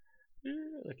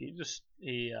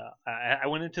I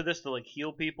went into this to like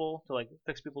heal people, to like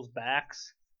fix people's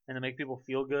backs and to make people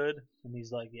feel good, and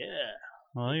he's like, yeah,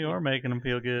 Well, you are making him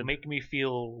feel good. make me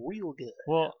feel real good.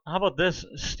 Well, how about this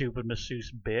stupid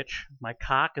masseuse bitch? My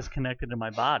cock is connected to my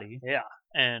body. Yeah,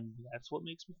 and that's what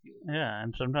makes me feel good. Yeah,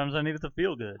 and sometimes I need it to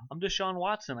feel good. I'm Deshaun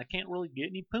Watson. I can't really get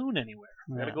any poon anywhere.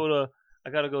 I Yeah.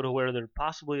 gotta go to where there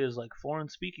possibly is like foreign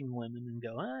speaking women and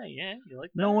go, ah, yeah, you like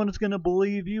that? No one's gonna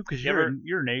believe you because You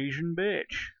you're an Asian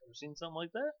bitch. Ever seen something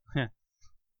like that?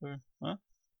 Huh?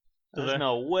 There's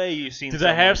no way you've seen. Do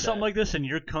they have something something like this in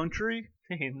your country?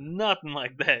 Ain't nothing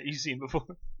like that you've seen before.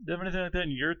 Do you have anything like that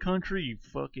in your country? You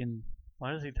fucking.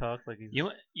 Why does he talk like he's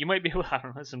You might be able. I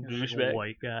don't know, some like a douchebag.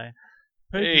 white guy?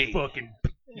 Hey, you fucking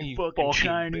you fucking fucking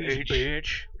Chinese bitch.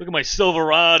 bitch. Look at my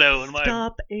Silverado and my.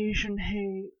 Stop Asian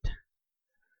hate.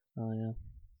 Oh yeah,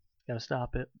 gotta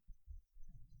stop it.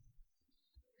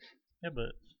 Yeah,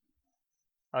 but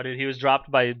Oh dude, he was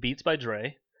dropped by Beats by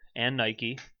Dre and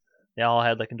Nike. They all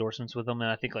had like endorsements with him, and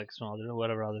I think like some other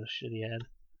whatever other shit he had.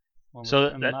 well, So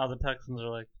and that- now the Texans are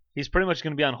like, He's pretty much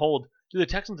going to be on hold. Dude, the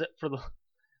Texans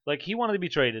like he wanted to be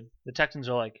traded. The Texans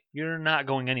are like, you're not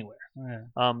going anywhere.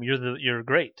 yeah. You're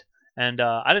great. And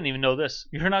I didn't even know this.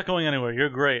 You're not going anywhere. You're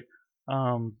great.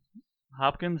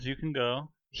 Hopkins, you can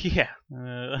go. Yeah,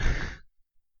 Uh,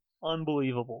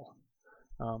 unbelievable.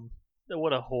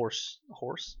 What a horse.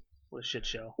 What a shit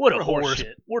show. what a horse horse!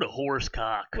 shit. What a horse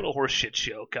cock! What a horse shit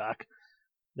show, cock.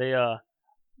 There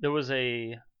was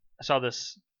I saw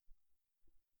this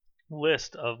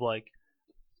list of like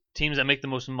teams that make the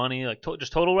most money, like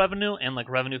just total revenue and like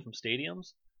revenue from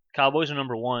stadiums. Cowboys are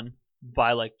number 1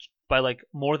 by like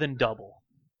more than double.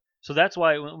 So that's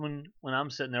why when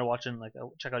I'm sitting there watching, like, I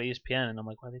check out ESPN and I'm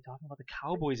like, why are they talking about the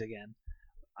Cowboys again?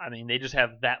 I mean, they just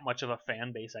have that much of a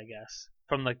fan base, I guess,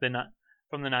 from like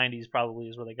from the 90s probably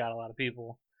is where they got a lot of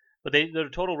people. But their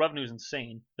total revenue is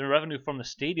insane. Their revenue from the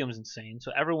stadium is insane.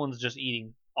 So everyone's just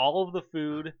eating all of the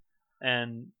food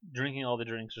and drinking all the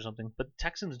drinks or something. But the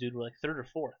Texans, dude, were like 3rd or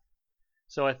 4th.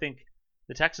 So I think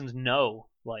the Texans know,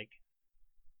 like,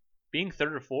 being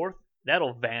 3rd or 4th,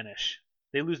 that'll vanish.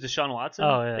 They lose Deshaun Watson.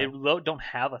 Oh, yeah. They don't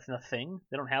have a thing.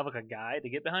 They don't have like a guy to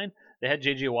get behind. They had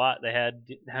J.J. Watt. They had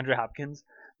DeAndre Hopkins.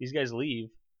 These guys leave.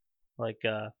 Like,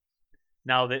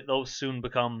 now they'll soon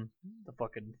become the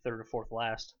fucking 3rd or 4th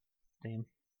last team.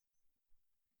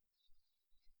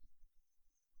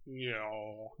 Yeah.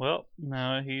 Well,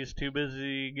 no, he's too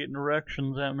busy getting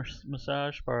erections at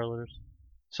massage parlors.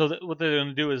 So what they're going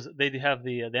to do is they have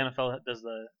the NFL does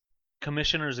the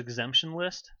commissioner's exemption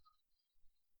list,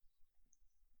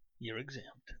 You're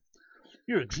exempt.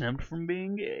 You're exempt from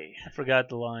being gay. I forgot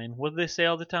the line. What do they say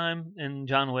all the time in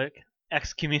John Wick?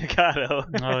 Excommunicado.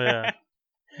 Oh yeah.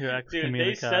 You're Dude,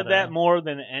 they said that more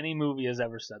than any movie has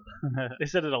ever said that. They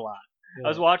said it a lot. Yeah. I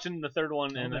was watching the third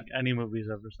one, I don't and think any movie's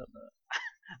ever said that.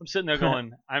 I'm sitting there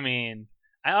going, I mean,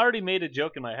 I already made a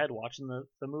joke in my head watching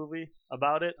the movie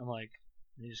about it. I'm like,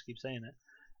 you just keep saying it.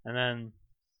 And then,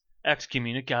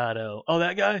 excommunicado. Oh,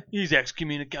 that guy? He's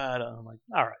excommunicado. I'm like,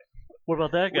 all right. What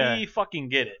about that guy? We fucking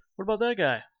get it. What about that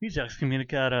guy? He's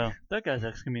excommunicado. That guy's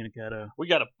excommunicado. We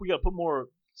gotta put more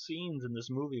scenes in this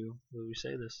movie where we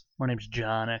say this. My name's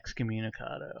John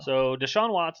Excommunicado. So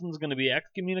Deshaun Watson's gonna be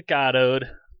excommunicadoed.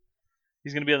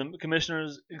 He's gonna be on the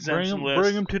commissioner's exemption list.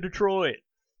 Bring him to Detroit.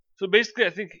 So basically, I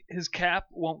think his cap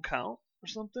won't count or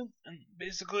something, and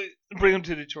basically bring him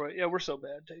to Detroit. Yeah, we're so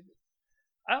bad. Take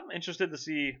it. I'm interested to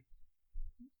see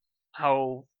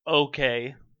how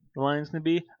okay the Lions can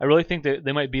be. I really think that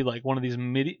they might be like one of these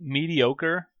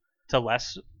mediocre to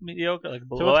less mediocre, like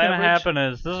below So what's average. gonna happen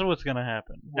is this is what's gonna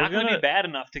happen. Not gonna be bad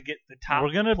enough to get the top.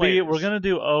 We're gonna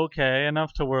do okay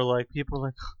enough to where like people are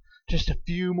like just a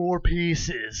few more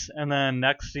pieces, and then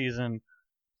next season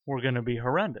we're gonna be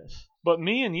horrendous. But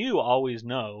me and you always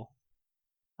know.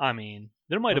 I mean,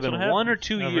 there might have That's been what 1 or happens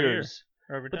 2 every years,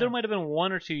 Every but time. there might have been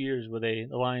 1 or 2 years where the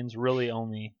Lions really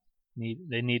only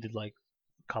needed like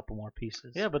a couple more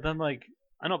pieces. Yeah, but then like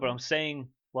I know, but I'm saying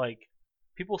like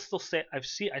people still say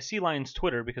I see Lions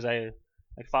Twitter because I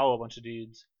follow a bunch of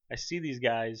dudes. I see these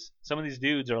guys. Some of these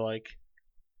dudes are like,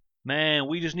 man,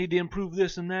 we just need to improve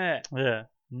this and that. yeah.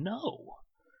 No,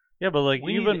 Yeah, but like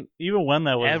We even when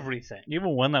that was everything.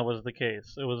 even when that was the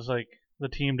case, it was like the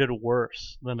team did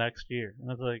worse the next year. And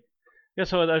it's like yeah,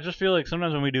 so I just feel like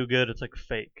sometimes when we do good it's like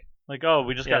fake. Like, oh,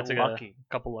 we just Yeah, got it's like lucky.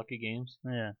 a couple lucky games.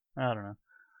 Yeah. I don't know.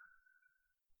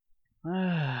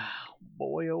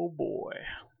 Boy oh boy.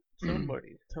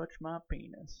 Somebody touch my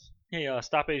penis. Hey,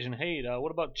 stop Asian hate.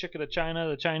 What about chicken to China,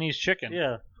 the Chinese chicken?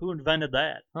 Yeah, who invented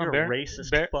that? Oh, You're bare- a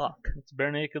racist bare- fuck. It's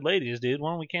bare naked ladies, dude.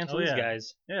 Why don't we cancel Oh, these yeah.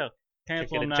 guys? Yeah,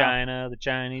 cancel Chicken them to now. China, the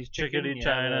Chinese chicken. Chickadee you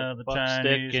China, have a the buck Chinese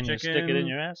stick, and you stick it in chicken.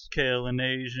 your ass. Killing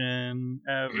Asian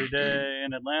every day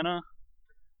in Atlanta.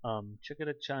 Chicken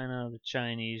to China, the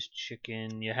Chinese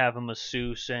chicken. You have a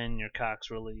masseuse and your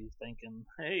cock's really thinking,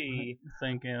 hey.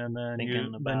 Thinking, and then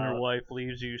Thinking then your about- wife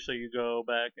leaves you, so you go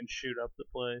back and shoot up the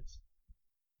place.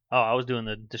 Oh, I was doing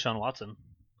the Deshaun Watson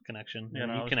connection. You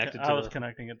And know, you connected I was to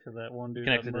connecting it to that one dude.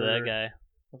 connected to that guy.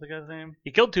 What's the guy's name?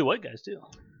 He killed 2 white guys too.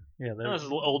 Yeah, That was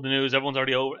old news. Everyone's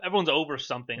already over. Everyone's over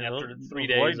something after 3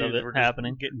 days of it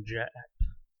happening. Getting jacked.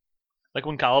 Like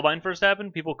when Columbine first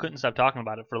happened, people couldn't stop talking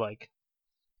about it for like,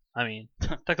 I mean,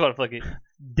 talked about it for like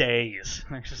Days.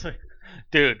 Just like,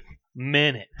 dude,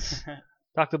 minutes.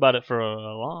 Talked about it for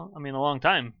a long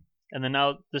time. And then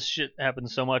now this shit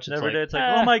happens so much. It's every like, day it's like,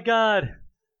 oh my god,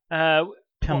 Uh,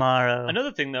 tomorrow.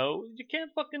 another thing though, you can't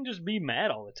fucking just be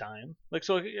mad all the time. Like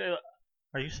so,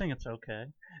 Are you saying it's okay?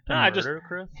 No, I Chris?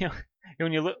 you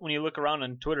know, when you look around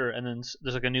on Twitter and then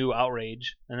there's like a new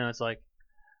outrage, and then it's like,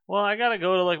 well, I gotta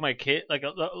go to like my kid. Like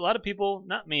a lot of people,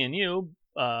 not me and you,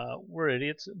 we're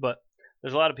idiots, but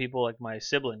there's a lot of people like my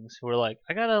siblings who are like,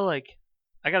 I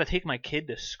gotta take my kid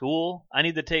to school. I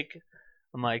need to take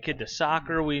my kid to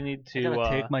soccer. We need to I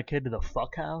gotta take my kid to the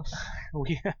fuck house.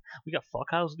 we got fuck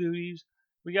house duties.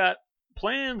 We got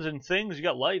plans and things. You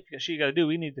got life. You got shit you gotta do.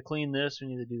 We need to clean this. We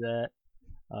need to do that.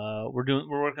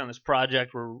 We're working on this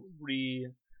project. We're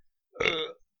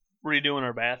redoing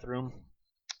our bathroom.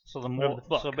 So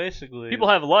Fuck. basically, People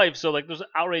have life, so like there's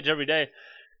outrage every day.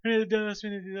 We need to do this. We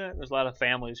need to do that. There's a lot of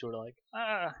families who are like,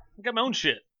 I got my own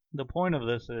shit. the point of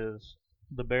this is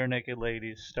the bare naked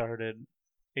ladies started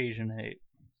Asian hate.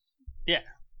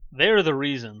 They're the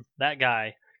reason that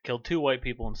guy killed 2 white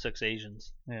people and 6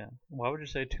 Asians. Yeah. Why would you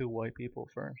say 2 white people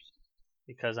first?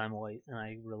 Because I'm white and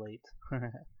I relate.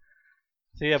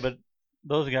 So yeah, but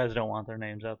those guys don't want their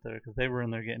names out there because they were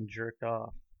in there getting jerked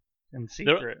off in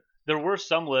secret. There were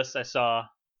some lists I saw,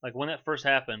 like when that first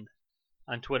happened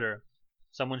on Twitter,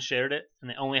 someone shared it and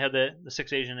they only had the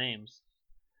 6 Asian names.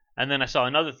 And then I saw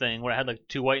another thing where I had like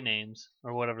 2 white names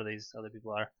or whatever these other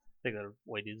people are. I think they're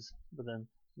white dudes. But then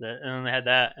and then they had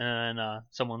that, and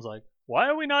someone's like, "Why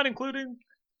are we not including?"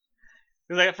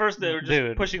 Because like at first they were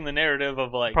just pushing the narrative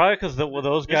of like, probably because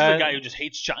those this guys. is a guy who just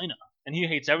hates China and he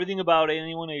hates everything about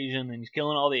anyone Asian and he's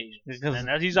killing all the Asians. Because And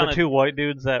as he's the on 2 white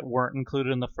dudes that weren't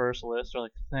included in the first list are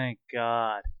like, thank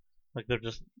God. Like they're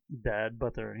just dead,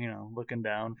 but they're looking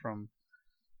down from.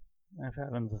 If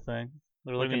heaven's a thing,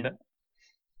 they're What do you looking mean? down.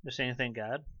 They're saying thank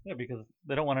God. Yeah, because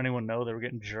they don't want anyone to know they were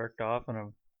getting jerked off in a.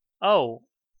 Oh,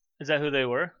 is that who they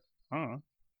were? I don't know.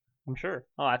 I'm sure.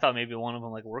 Oh, I thought maybe one of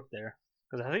them like worked there.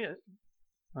 Because I think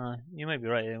you might be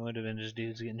right. It would have been just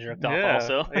dudes getting jerked off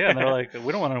also. Yeah, and they're like,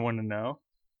 we don't want anyone to know.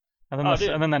 And then, Oh, dude.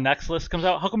 and then the next list comes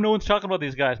out. How come no one's talking about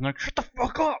these guys? And they're like, shut the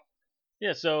fuck up.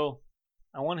 Yeah, so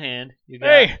on one hand, you got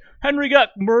Hey, Henry got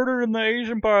murdered in the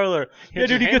Asian parlor. Yeah,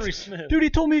 dude, Henry Smith. Dude, he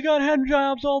told me he got hand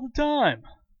jobs all the time.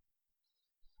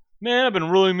 Man, I've been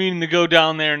really meaning to go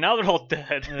down there. Now they're all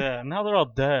dead. Yeah, now they're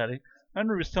all dead.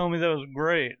 Henry was telling me that was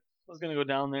great. I was gonna go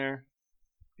down there,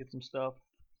 get some stuff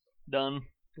done,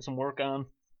 get some work on.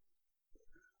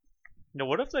 No,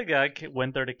 what if the guy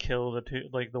went there to kill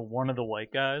the one of the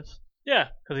white guys? Yeah,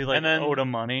 because he like and then, owed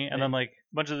him money, and then like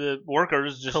a bunch of the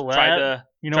workers just tried to.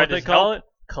 You know what they call it?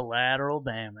 Collateral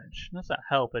damage. That's not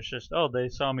help. It's just they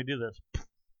saw me do this.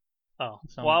 Oh,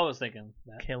 well, I was thinking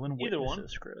that. Killing witnesses, either one,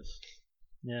 Chris.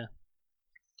 Yeah.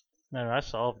 No, I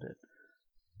solved it.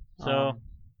 So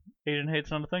Asian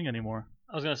hate's not a thing anymore.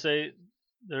 I was gonna say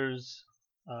there's,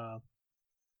 on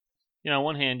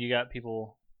one hand you got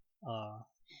people, I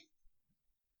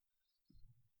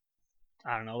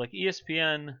don't know, like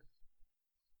ESPN.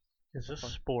 Is this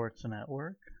sports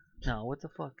network? No, what the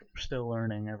fuck? We're still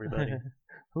learning, everybody.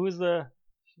 Who is the?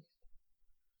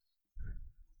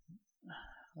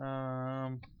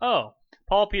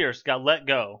 Paul Pierce got let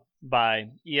go by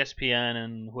ESPN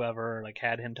and whoever like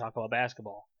had him talk about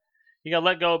basketball. He got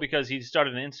let go because he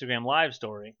started an Instagram live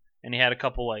story and he had a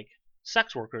couple like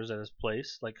sex workers at his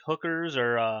place, like hookers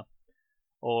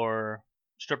or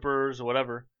strippers or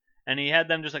whatever, and he had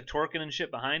them just like twerking and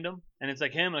shit behind him, and it's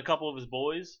like him and a couple of his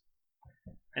boys,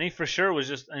 and he for sure was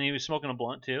and he was smoking a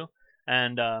blunt too,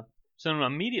 and so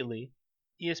immediately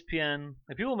ESPN,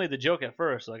 like people made the joke at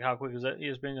first, like how quick is that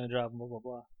ESPN gonna drop him, blah blah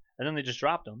blah, and then they just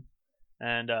dropped him,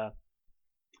 and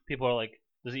people are like,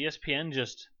 does ESPN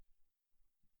just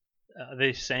are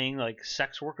they saying like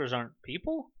sex workers aren't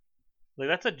people? Like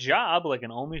that's a job, like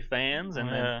an OnlyFans,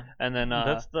 and then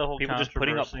that's the whole people just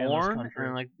putting up porn,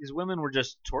 and like these women were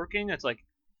just twerking. It's like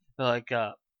they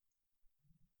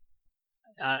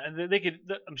could.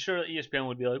 I'm sure ESPN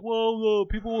would be like, well,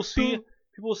 people will see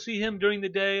him during the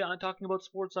day on talking about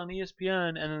sports on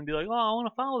ESPN, and then be like, oh, I want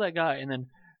to follow that guy, and then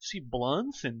see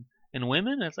blunts and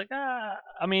women. And it's like, I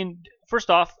mean, first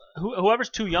off, whoever's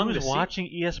too young to watching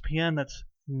ESPN that's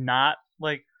not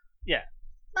like, yeah.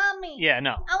 Mommy. Yeah,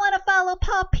 no. I want to follow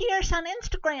Paul Pierce on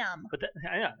Instagram. But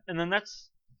yeah, and then that's,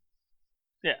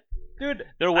 yeah, dude.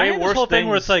 There are way worse this whole things. Thing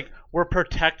where it's like we're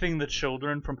protecting the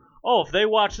children from. Oh, if they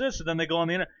watch this and then they go on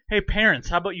the internet. Hey, parents,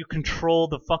 how about you control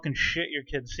the fucking shit your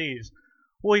kid sees?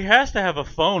 Well, he has to have a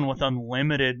phone with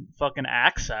unlimited fucking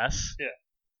access. Yeah.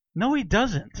 No, he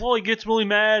doesn't. Well, he gets really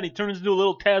mad. He turns into a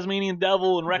little Tasmanian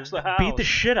devil and wrecks the house. Beat the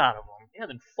shit out of him. Yeah,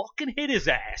 then fucking hit his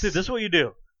ass. Dude, this is what you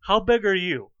do. How big are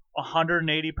you?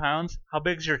 180 pounds? How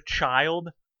big's your child?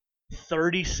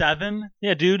 37?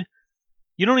 Yeah, dude.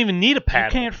 You don't even need a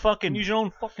paddle. You can't fucking use your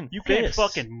own fucking You fists. can't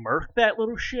fucking murk that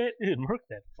little shit? Dude, murk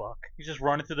that fuck. You just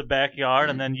run it through the backyard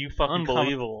and then you fucking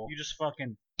unbelievable. You just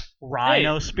fucking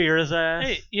rhino spear his ass.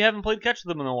 Hey, you haven't played catch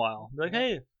with him in a while. Be like,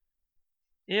 hey,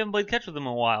 you haven't played catch with him in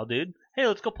a while, dude. Hey,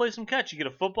 let's go play some catch. You get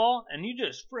a football and you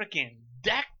just freaking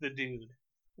deck the dude.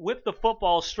 Whip the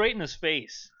football straight in his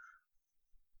face.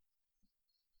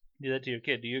 Do that to your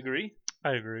kid. Do you agree?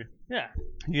 I agree. Yeah.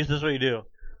 This is what you do.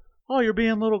 Oh, you're being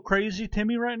a little crazy,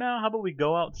 Timmy, right now? How about we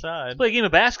go outside? Let's play a game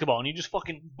of basketball, and you just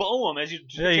fucking bow him as you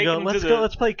take you go, him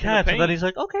let's play catch. And then he's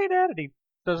like, okay, Dad. And he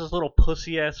does this little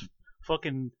pussy-ass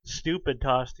fucking stupid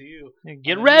toss to you.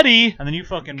 Get ready. And then you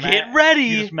fucking get ready.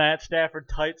 You just Matt Stafford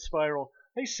tight spiral.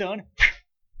 Hey, son.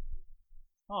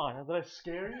 Oh, did I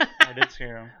scare you? I did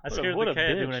scare him. I scared the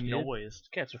cat doing a noise.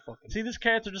 Cats are fucking. See, these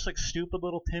cats are just like stupid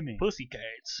little Timmy. Pussy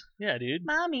cats. Yeah, dude.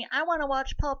 Mommy, I want to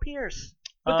watch Paul Pierce.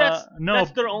 But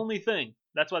that's their only thing.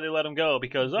 That's why they let him go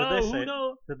because who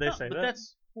knows? Did they say but that?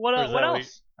 That's what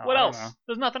else? What else?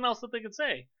 There's nothing else that they could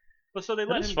say. But so they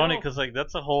let him go. It's funny because like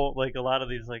that's a whole like a lot of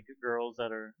these like girls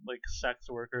that are like sex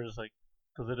workers like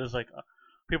because it is like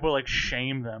people like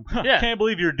shame them. Yeah. Can't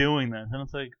believe you're doing this, and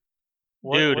it's like.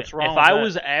 Dude, what's wrong if with I that?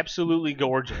 was absolutely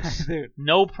gorgeous, Dude.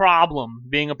 no problem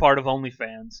being a part of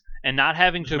OnlyFans and not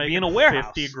having to be in a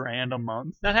warehouse. $50,000 a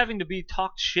month. Not having to be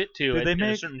talked shit to Dude,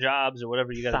 at certain jobs or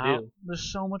whatever you got to do.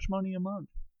 There's so much money a month.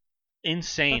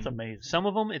 Insane. That's amazing. Some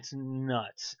of them, it's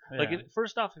nuts. Yeah. Like,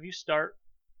 first off, if you start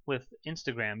with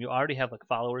Instagram, you already have like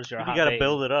followers. You got to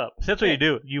build it up. So that's what you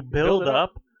do. You build it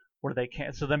up where they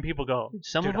can't. So then people go.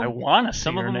 Some Dude, of them, I want to see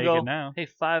some her of them naked go, now. Hey,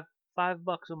 $5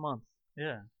 a month.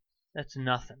 Yeah. That's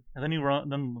nothing. And then you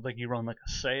run like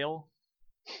a sale.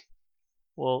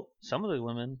 Well, some of the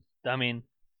women, I mean,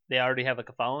 they already have like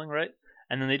a following, right?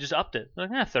 And then they just upped it. They're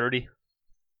like, 30.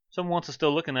 someone wants to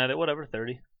still looking at it, whatever,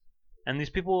 30. And these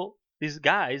people, these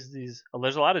guys,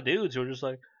 there's a lot of dudes who are just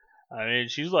like, I mean,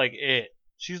 she's like it.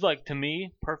 She's like, to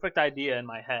me, perfect idea in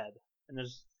my head. And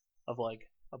there's of like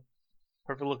a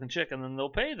perfect looking chick, and then they'll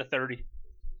pay the 30.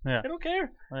 Yeah. They don't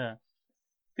care. Yeah.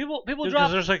 People Because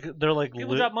drop they're like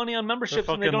people drop money on they're memberships and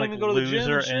fucking they don't like even go to the gym.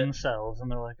 loser And shit. incels,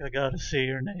 and they're like, I gotta see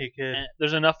her naked. And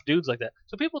there's enough dudes like that.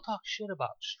 So people talk shit about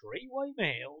straight white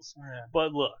males. Yeah.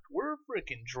 But look, we're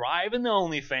freaking driving the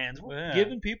OnlyFans. We're Yeah.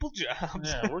 giving people jobs.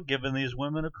 Yeah, we're giving these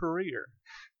women a career,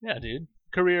 Yeah, dude.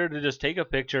 Career to just take a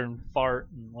picture and fart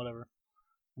and whatever.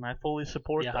 and I fully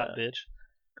support Yeah, that hot bitch.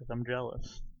 because I'm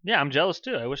jealous. Yeah, I'm jealous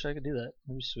too. I wish I could do that.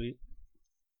 That'd be sweet.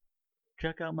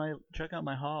 Check out my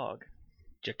hog.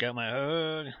 Check out my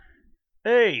hug.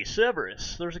 Hey,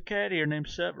 Severus. There's a cat here named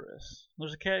Severus.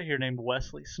 There's a cat here named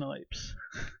Wesley Snipes.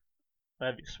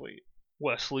 That'd be sweet.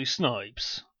 Wesley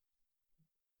Snipes.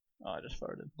 Oh, I just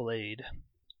farted. Blade.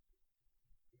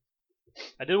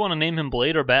 I did want to name him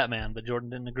Blade or Batman, but Jordan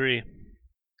didn't agree.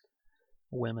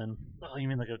 Women. Oh, you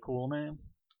mean like a cool name?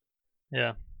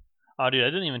 Yeah. Oh, dude, I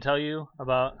didn't even tell you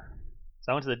about.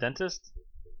 So I went to the dentist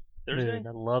Thursday. Dude,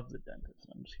 I love the dentist.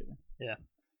 I'm just kidding.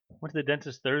 Went to the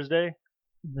dentist Thursday.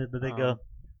 Did they go,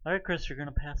 all right, Chris, you're going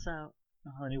to pass out?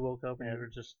 Oh, and he woke up and you were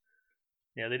just,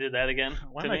 Yeah, they did that again.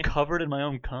 why to am I me. covered in my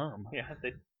own cum? Yeah,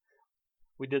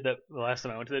 we did that the last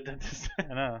time I went to the dentist.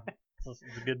 I know. It's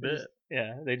a good bit.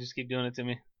 Yeah, they just keep doing it to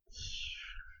me.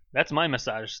 That's my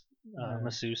massage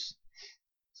masseuse,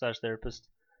 massage therapist.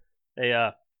 They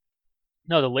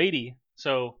no, the lady.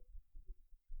 So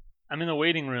I'm in the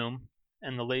waiting room,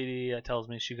 and the lady tells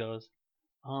me, she goes,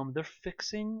 they're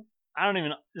fixing.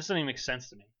 This doesn't even make sense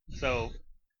to me. So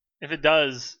if it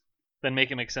does, then make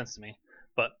it make sense to me.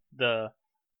 But the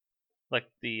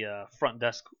front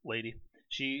desk lady,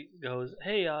 she goes,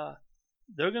 hey,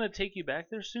 they're gonna take you back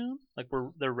there soon. Like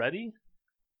they're ready,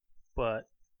 but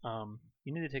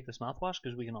you need to take this mouthwash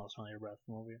because we can all smell your breath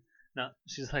from over here. No,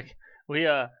 she's like,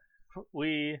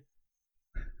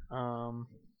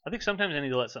 I think sometimes I need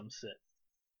to let something sit.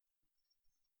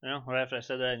 You know, right after I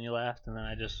said that and you laughed, and then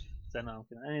I just said, no,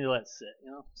 I need to let it sit.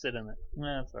 You know, sit in it.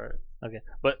 Yeah, that's alright. Okay,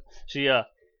 but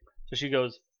so she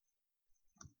goes,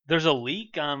 there's a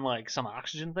leak on like some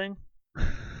oxygen thing.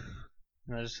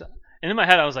 And in my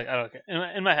head, I was like, I don't care.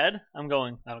 In my head, I'm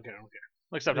going, I don't care.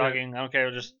 Like, stop Yeah. talking. I don't care.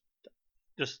 Just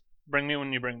bring me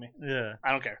when you bring me. Yeah.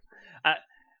 I don't care.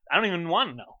 I don't even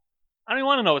want to know. I don't even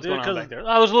want to know what's Dude, going on 'cause- back there.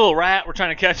 Oh, there's a little rat. We're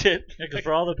trying to catch it. Yeah, because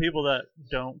for all the people that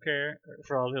don't care,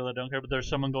 but there's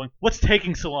someone going, what's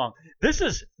taking so long? This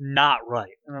is not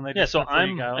right. And then they Yeah, just so freak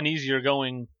I'm out. an easier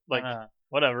going, like,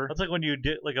 whatever. That's like when you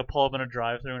did like a pull up in a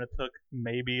drive-thru and it took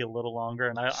maybe a little longer,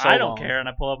 and So I don't long. care, and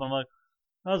I pull up and I'm like,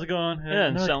 how's it going? Yeah,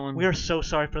 and they're like, someone- we are so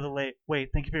sorry for the late wait.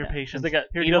 Thank you for your Yeah, 'cause patience. they got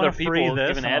Here, do 8 you want other a people free this?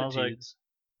 giving And I was like, attitudes.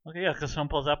 okay, yeah, because someone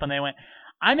pulls up and they went,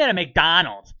 I'm at a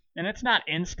McDonald's and it's not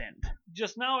instant.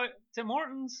 Just now at Tim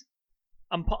Hortons,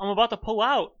 I'm about to pull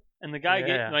out, and the guy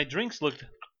Yeah. my drinks looked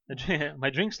Pulled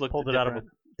it out of a different.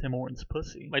 Tim Hortons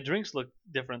pussy. My drinks look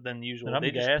different than usual. Dude, I'm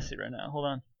They just- gassy right now. Hold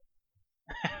on.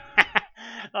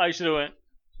 Oh, you should have went.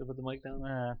 Should have put the mic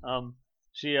down.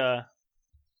 She oh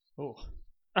oh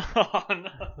no.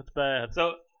 That's bad.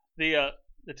 So the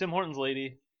Tim Hortons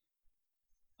lady.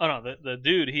 Oh no, the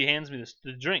dude, he hands me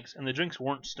the drinks, and the drinks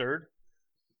weren't stirred.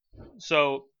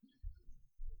 So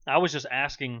I was just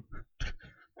asking.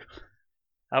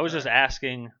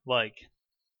 Like,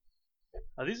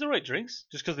 are these the right drinks?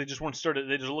 Just because they just weren't stirred,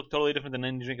 they just look totally different than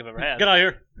any drink I've ever had. Get out of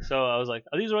here. So I was like,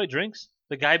 are these the right drinks?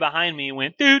 The guy behind me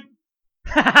went, dude.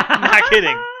 I'm not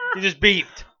kidding. He just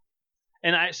beeped.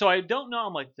 And I don't know.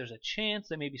 I'm like, there's a chance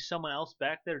that maybe someone else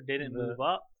back there didn't move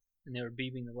up, and they were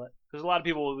beeping the because a lot of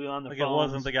people will be on their Like phones. it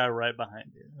wasn't the guy right behind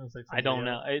you. It was like I don't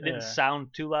somebody know. else. It didn't Yeah. sound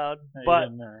too loud, Yeah, you but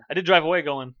didn't know. I did drive away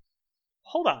going,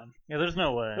 hold on. Yeah, there's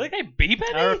no way. Did that guy beep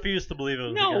at me? I refuse to believe it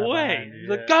was the No guy way. behind you. He's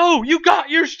like, go, you got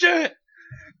your shit.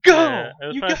 Go. Yeah, it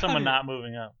was you probably got someone it. not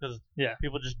moving up because Yeah.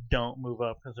 people just don't move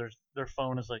up because their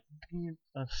phone is like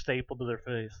stapled to their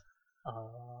face.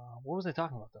 What was I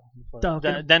talking about though?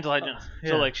 Talking- Dental hygienist. yeah.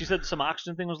 So like she said some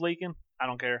oxygen thing was leaking. I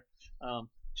don't care.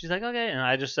 She's like, okay, and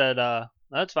I just said,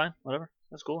 that's fine, whatever,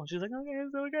 that's cool. And she's like, okay,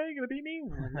 is that okay? You gonna beat me?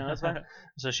 I'm like, no, that's fine.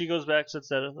 So she goes back,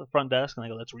 sits at the front desk, and I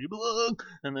go, that's where you belong.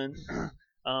 And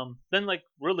then like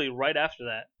really right after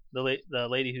that, the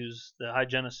lady who's the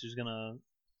hygienist who's gonna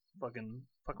fucking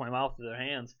fuck my mouth with her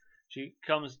hands, she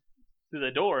comes through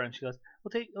the door and she goes,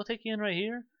 we'll take you in right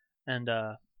here, and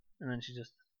then she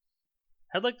just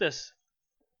had like this,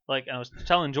 like I was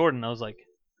telling Jordan, I was like,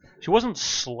 she wasn't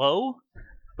slow,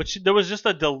 but there was just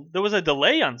a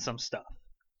delay on some stuff.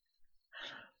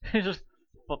 He just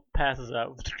passes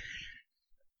out.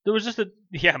 There was just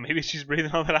maybe she's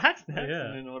breathing all that oxygen.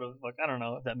 Yeah. And what the fuck, I don't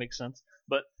know if that makes sense.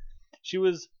 But there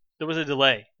was a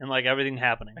delay in like everything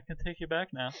happening. I can take you back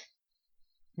now.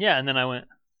 Yeah, and then I went,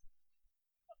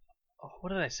 oh, what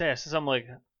did I say? I said something like,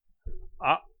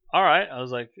 all right. I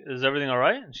was like, is everything all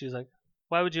right? And she's like,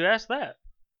 why would you ask that?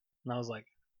 And I was like,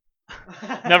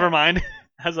 never mind.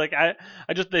 I was like,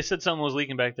 they said something was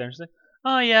leaking back there. And she's like,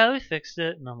 oh yeah, we fixed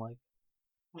it. And I'm like,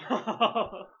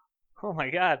 oh my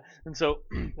God. And so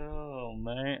Oh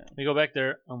man. we go back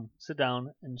there, sit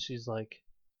down, and she's like,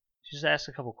 she just asked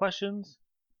a couple questions,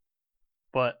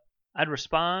 but I'd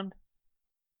respond,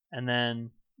 and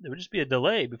then there would just be a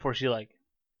delay before she like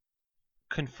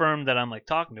confirmed that I'm like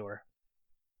talking to her.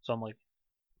 So I'm like,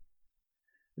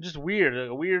 it's just weird, like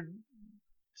a weird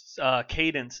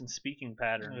cadence and speaking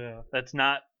pattern. Yeah. That's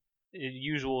not a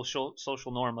usual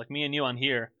social norm. Like me and you on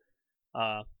here,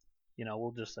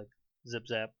 we'll just like zip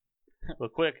zap real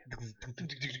quick. I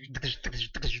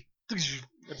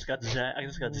just got zipped. I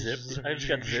just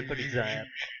got zippity zap.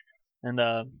 And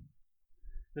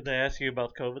Did they ask you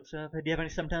about COVID stuff? Hey, do you have any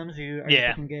symptoms? Are you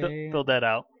yeah, fucking gay? filled that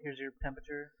out. Here's your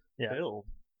temperature. Yeah. Filled.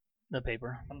 The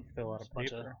paper. I don't fill out a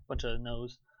bunch paper. of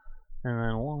no's. And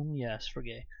then one yes for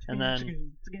gay. And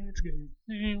then It's good.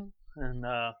 and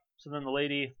so then the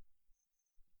lady,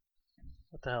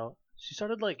 what the hell? She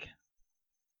started like,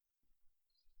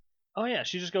 oh yeah,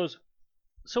 she just goes,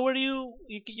 so where do you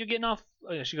getting off?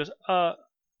 Oh yeah, she goes, are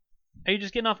you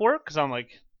just getting off work? Because I'm like,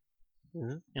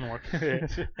 in work. Are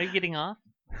you getting off?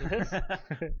 And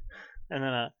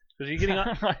then because you getting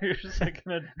off? You're just like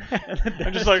gonna,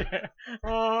 I'm just like,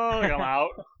 oh, like I'm out.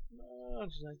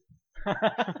 She's like,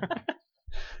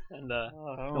 and no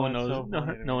one knows.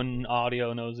 No one in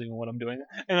audio knows even what I'm doing.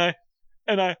 And I.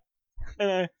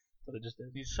 But I just did.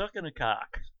 He's sucking a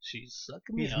cock. She's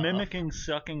sucking me He's off. mimicking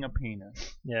sucking a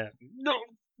penis. Yeah. No.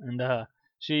 And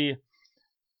she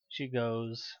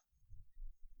goes.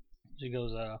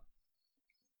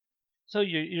 So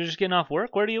you're just getting off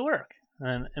work? Where do you work?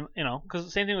 And because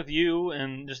the same thing with you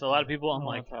and just a lot of people. I'm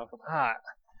like,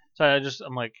 so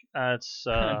I'm like, it's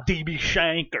DB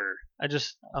Shanker. I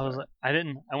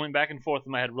went back and forth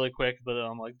in my head really quick, but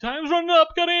I'm like, time's running up,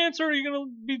 gotta answer, you're gonna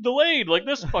be delayed like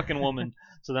this fucking woman.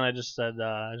 So then I just said,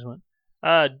 DB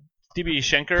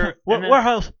Schenker.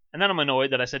 Warehouse. And then I'm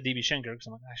annoyed that I said DB Schenker because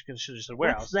I'm like, I should have just said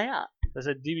warehouse. What's that? I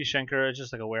said DB Schenker, it's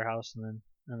just like a warehouse, and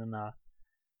then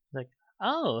like,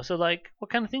 oh, so like, what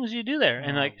kind of things do you do there?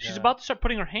 And like, she's about to start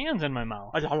putting her hands in my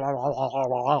mouth, and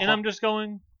I'm just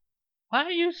going, why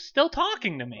are you still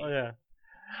talking to me? Oh yeah.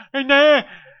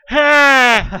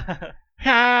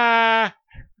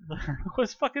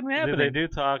 What's fucking happening? They do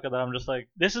talk, and I'm just like,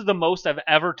 This is the most I've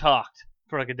ever talked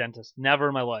for like a dentist. Never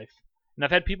in my life. And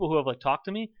I've had people who have like talked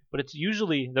to me, but it's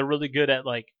usually they're really good at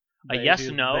like a yes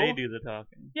no. They do the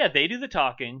talking. Yeah, they do the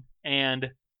talking, and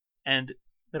They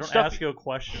don't stuff- ask you a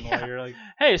question while you're like,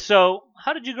 hey, so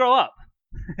how did you grow up?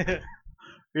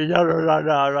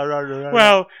 well,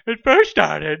 Well, it first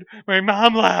started my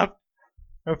mom left.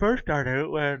 it first started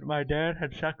when my dad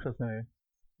had sex with me.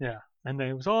 And then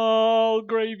it was all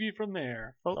gravy from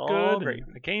there. Felt All good. gravy.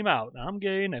 And I came out. I'm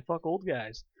gay and I fuck old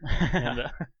guys.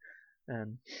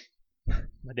 And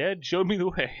my dad showed me the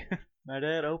way. My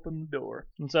dad opened the door.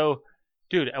 And so,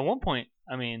 dude, at one point,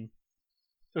 I mean,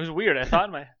 it was weird. I thought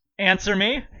Answer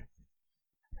me.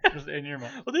 Just in your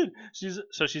mouth. well, dude,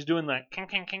 she's doing that king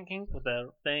king king king with the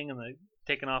thing and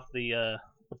taking off the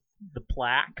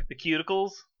plaque. the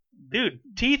cuticles. Dude,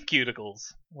 teeth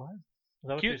cuticles. What? Is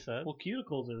that what you said? Well,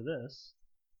 cuticles are this.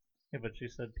 Yeah, but she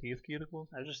said teeth cuticles.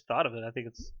 I just thought of it. I think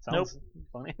it sounds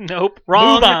funny. Nope.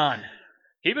 Wrong. Move on.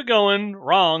 Keep it going.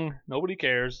 Wrong. Nobody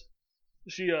cares.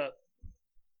 She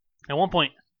at one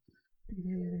point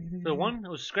the one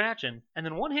was scratching, and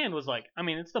then one hand was like, I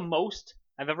mean, it's the most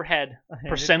I've ever had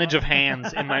percentage of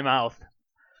hands in my mouth.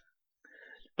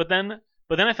 But then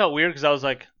I felt weird because I was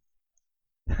like,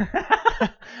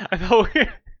 I felt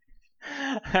weird.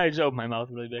 I just opened my mouth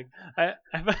really big. I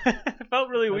felt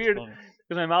really That's weird funny.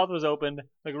 because my mouth was opened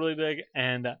like really big,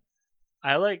 and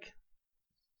I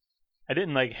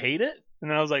didn't like hate it, and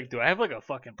then I was like, do I have like a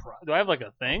fucking do I have like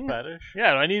a thing? Fetish.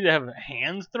 Yeah, do I need to have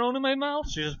hands thrown in my mouth?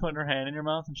 She was just putting her hand in your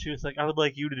mouth, and she was like, "I would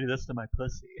like you to do this to my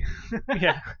pussy."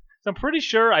 Yeah, so I'm pretty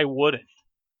sure I wouldn't,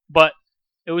 but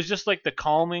it was just like the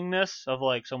calmingness of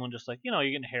like someone just like, you're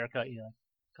getting a haircut, you like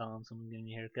calm, someone getting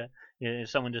a haircut. Yeah, if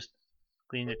someone just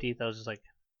cleaning their teeth, I was just like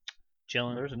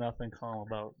chilling. There's nothing calm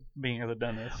about being at the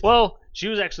dentist. Well, she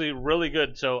was actually really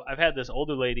good. So I've had this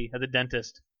older lady at the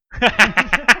dentist.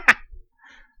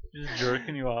 Just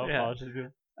jerking you off. Yeah. While she's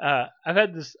doing. I've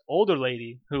had this older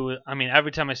lady who, I mean,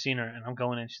 every time I seen her and I'm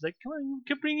going in, she's like, "Come on,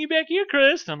 can bring you back here,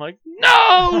 Chris." And I'm like,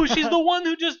 "No, she's the one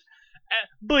who just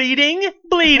bleeding,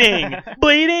 bleeding,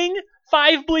 bleeding,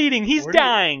 5 bleeding. He's Where do you-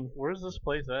 dying." Where's this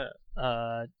place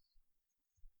at?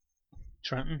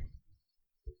 Trenton.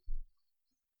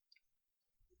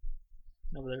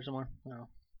 Over there somewhere. I don't know.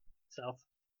 South.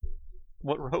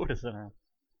 What road is it on?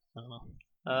 I don't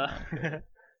know.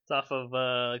 It's off of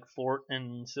like Fort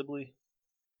and Sibley,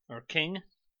 or King,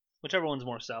 whichever one's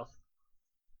more south.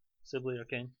 Sibley or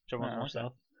King, whichever one's more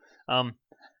okay. south.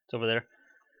 It's over there.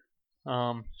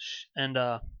 And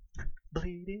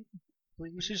Bleeding.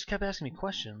 she just kept asking me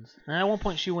questions, and at one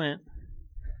point she went,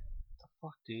 "What the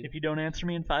fuck, dude?" If you don't answer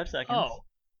me in 5 seconds. Oh,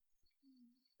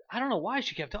 I don't know why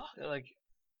she kept talking. Like,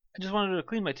 I just wanted her to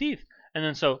clean my teeth, and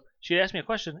then so she'd ask me a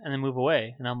question and then move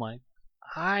away, and I'm like,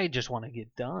 I just want to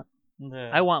get done.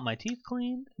 Yeah. I want my teeth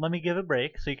cleaned, Let me give a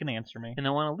break so you can answer me. and I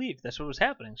want to leave. That's what was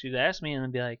happening. She'd ask me and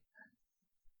then be like,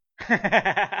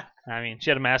 I mean,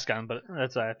 she had a mask on, but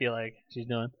that's what I feel like she's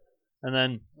doing. And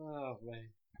then Oh man.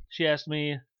 she asked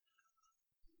me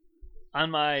on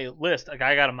my list, like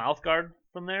I got a mouth guard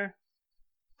from there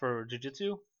for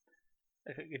jiu-jitsu.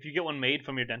 If you get one made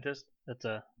from your dentist, that's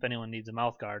if anyone needs a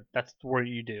mouth guard, that's where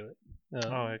you do it.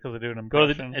 Oh, yeah, because they do an Go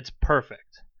to impression. it's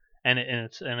perfect, and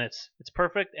it's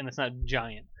perfect, and it's not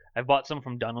giant. I've bought some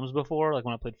from Dunham's before, like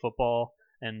when I played football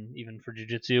and even for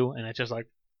jiu-jitsu, and it's just like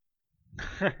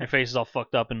your face is all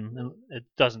fucked up and it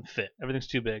doesn't fit. Everything's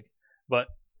too big, but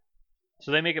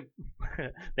so they make it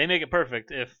they make it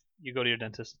perfect if you go to your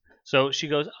dentist. So she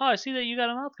goes, "Oh, I see that you got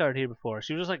a mouth guard here before."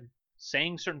 She was just like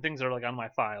saying certain things that are like on my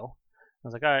file. I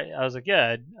was like, all right. I was like,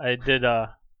 yeah, I did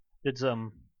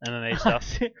some MMA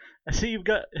stuff. I see you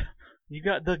got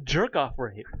the jerk off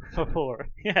rate before.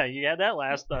 Yeah, you had that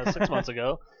last 6 months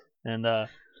ago, and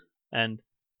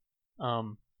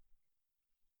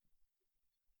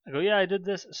I go, yeah, I did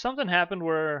this. Something happened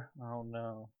where Oh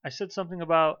no. I said something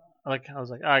about like I was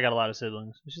like, oh, I got a lot of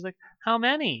siblings. And she's like, how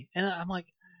many? And I'm like,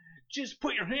 just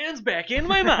put your hands back in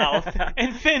my mouth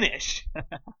and finish.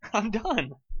 I'm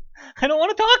done. I don't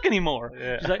want to talk anymore.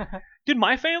 Yeah. She's like, dude,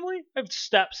 my family, I have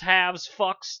steps, halves,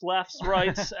 fucks, lefts,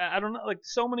 rights. I don't know, like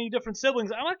so many different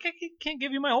siblings. I can't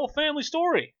give you my whole family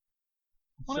story.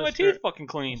 Only my Sister- teeth fucking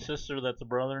cleaned. Sister that's a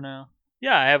brother now.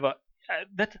 Yeah, I have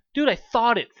that. Dude, I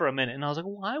thought it for a minute, and I was like,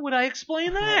 why would I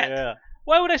explain that? Yeah.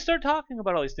 Why would I start talking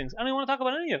about all these things? I don't even want to talk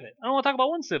about any of it. I don't want to talk about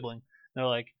one sibling. They're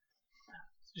like,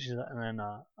 and then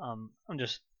I'm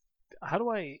just, how do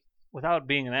I, without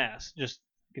being an ass, just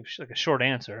give like a short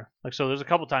answer. Like, so there's a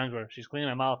couple times where she's cleaning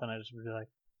my mouth and I just would be like,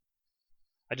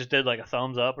 I just did like a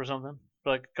thumbs up or something for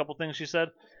like a couple things she said.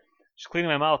 She's cleaning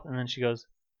my mouth and then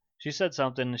she said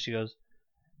something and she goes,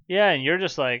 yeah, and you're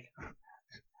just like,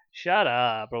 shut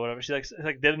up or whatever. She like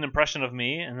did an impression of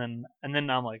me and then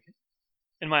I'm like,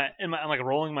 I'm like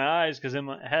rolling my eyes because in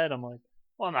my head I'm like,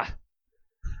 well, I'm not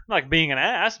like being an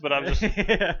ass, but I'm just,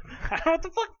 Yeah. I don't know what the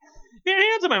fuck. Get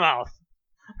your hands in my mouth.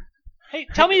 Hey,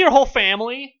 tell me your whole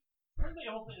family.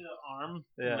 Your whole arm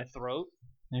in Yeah. my throat.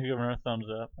 You give her a thumbs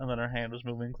up, and then her hand was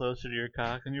moving closer to your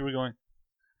cock, and you were going,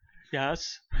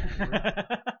 Yes.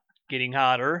 Getting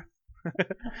hotter.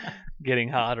 Getting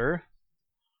hotter.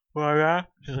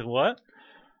 She's like, what?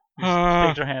 She just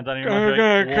takes her hands out of your mouth.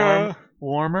 Like, warm,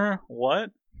 warmer?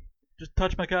 What? Just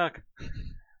touch my cock.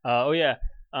 Oh yeah.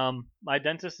 My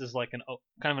dentist is like kind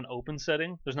of an open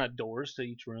setting. There's not doors to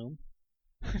each room.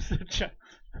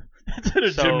 It's at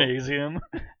a So- gymnasium.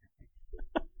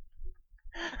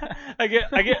 I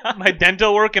get my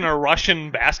dental work in a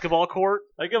Russian basketball court.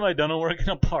 I get my dental work in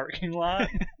a parking lot.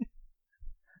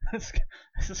 Is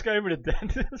this guy even a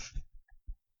dentist?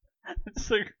 It's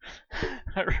like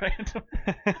at random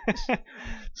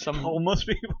Some homeless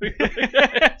people.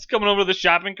 it's coming over the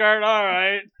shopping cart. All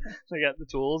right. So I got the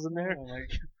tools in there. Oh my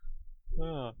god.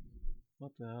 Oh,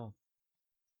 what the hell?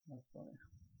 That's funny.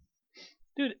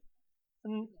 Dude,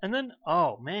 and then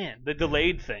oh man, the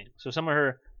delayed thing. So some of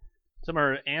her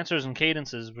answers and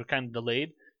cadences were kind of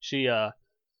delayed. She The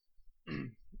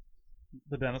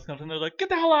dentist comes in, they're like, get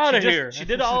the hell out of here. She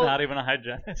did She's all. not even a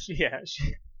hygienist.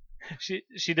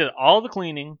 She did all the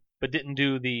cleaning, but didn't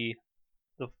do the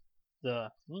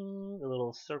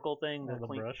little circle thing, Oh, the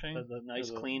clean, brushing? the nice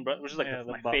The- clean brush, which is like yeah,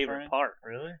 the my favorite buffering? part.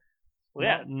 Really? Well,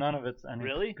 yeah, None of it's any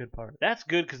Really? good part. that's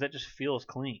good because that just feels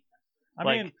clean. I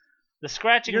Like, mean, the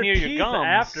scratching your near teeth your gums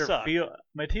after suck.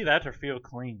 my teeth after feel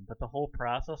clean, but the whole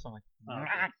process, I'm like, Oh,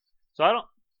 okay. So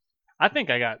I think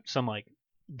I got some like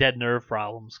dead nerve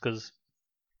problems because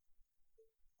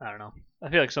I don't know. I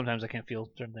feel like sometimes I can't feel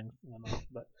certain things in my mouth.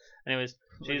 But anyways,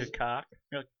 she's she's a cock.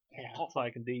 You're like, so I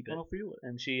can deep I it. don't feel it.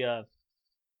 And she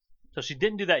So she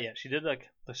didn't do that yet. She did like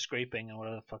the scraping and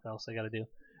whatever the fuck else they got to do.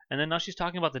 And then now she's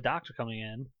talking about the doctor coming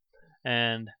in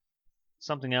and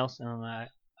something else. And I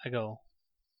go,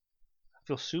 I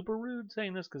feel super rude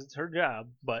saying this because it's her job,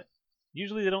 but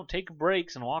usually they don't take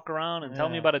breaks and walk around and tell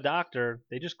me Yeah. about a doctor.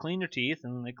 They just clean your teeth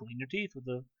and they clean your teeth with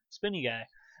the spinny guy.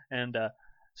 And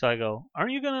so I go,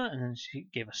 aren't you gonna? And then she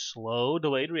gave a slow,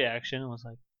 delayed reaction and was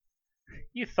like,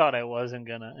 you thought I wasn't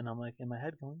gonna. And I'm like in my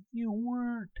head going, you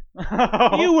weren't.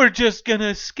 You were just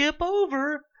gonna skip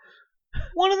over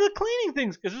one of the cleaning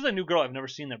things because this is a new girl I've never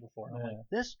seen there before. And I'm like,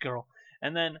 this girl.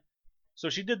 And then so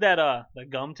she did that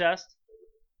gum test.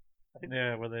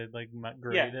 Yeah, where they like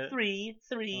grade it. Three,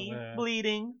 yeah.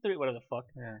 bleeding, 3, whatever the fuck.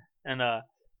 Yeah. And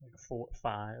Like 4,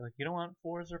 5. Like you don't want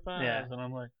 4s or 5s. Yeah. And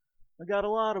I'm like, I got a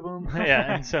lot of them.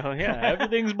 yeah, and so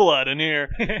everything's blood in here.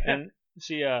 And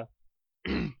she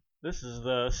This is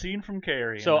the scene from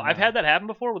Carrie. so I've had that happen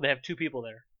before where they have 2 people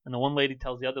there, and the one lady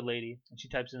tells the other lady, and she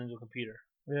types it into a computer.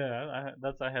 Yeah, I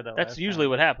had that. That's last usually time.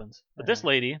 what happens. But this Yeah.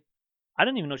 lady, I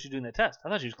didn't even know she was doing that test. I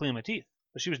thought she was cleaning my teeth,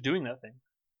 but she was doing that thing.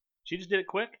 She just did it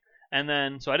quick, and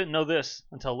then so I didn't know this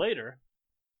until later.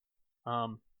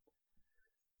 When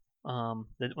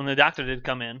the doctor did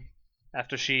come in,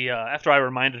 after I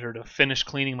reminded her to finish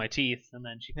cleaning my teeth, and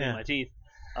then she cleaned Yeah. my teeth,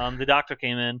 the doctor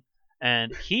came in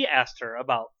and he asked her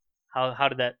about how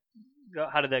did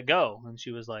that go, and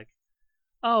she was like,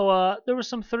 oh, there was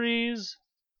some 3s,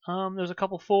 there was a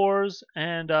couple 4s,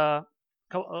 and a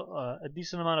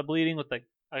decent amount of bleeding with like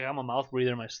I'm a mouth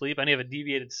breather in my sleep. I need to have a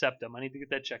deviated septum. I need to get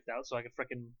that checked out so I can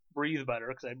freaking breathe better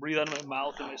because I breathe out of my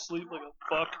mouth in my sleep like a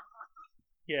fuck.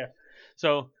 Yeah.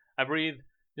 So I breathe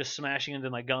just smashing into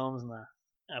my gums and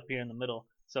up here in the middle.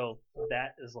 So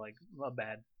that is like a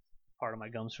bad part of my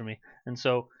gums for me. And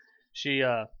so she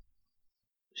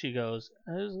goes,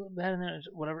 there's bad in there,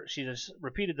 whatever. She just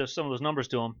repeated some of those numbers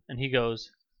to him, and he goes,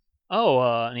 oh,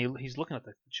 and he's looking at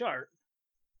the chart.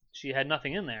 She had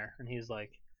nothing in there, and he's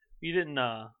like, you didn't,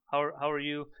 how are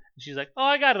you? And she's like, oh,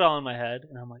 I got it all in my head.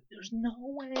 And I'm like, there's no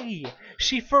way.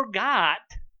 She forgot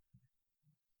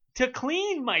to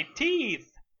clean my teeth.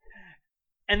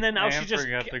 And then now And she just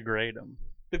forgot to grade them.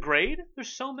 the grade. There's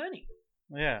so many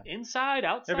Yeah. inside,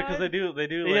 outside. Yeah, because they do. They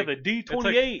like, have a it's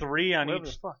D28. like 3 on whatever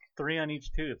each. the fuck. 3 on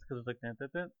each tooth because it's like and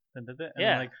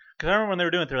Yeah. like because I remember when they were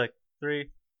doing it, they're like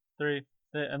 3,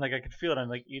 and like I could feel it on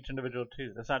like each individual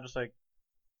tooth. It's not just like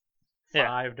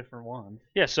 5 different ones.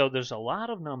 Yeah, so there's a lot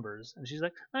of numbers, and she's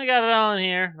like, I got it all in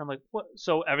here. And I'm like, what?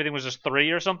 So everything was just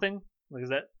 3 or something? Like, is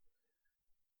that?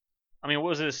 I mean,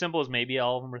 was it as simple as maybe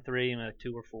all of them were 3 and like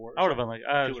 2 or 4? I would have been like,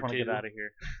 I 2 just or want to get 2. out of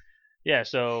here. Yeah,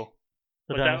 so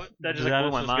The but dentist- that just the like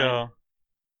blew my dentist mind. go,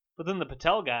 But then the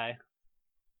Patel guy,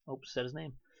 oops, said his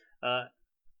name.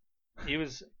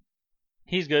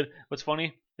 He's good. What's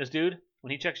funny? This dude,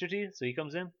 when he checks your teeth, so he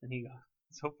comes in and he goes,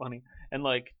 it's so funny. And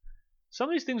like, some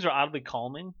of these things are oddly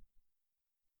calming.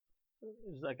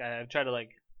 It's like I've tried to like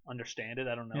understand it.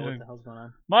 I don't know He's what like, the hell's going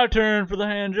on. my turn for the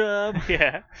hand job.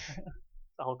 Yeah,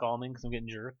 it's all calming because I'm getting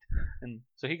jerked. And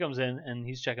so he comes in and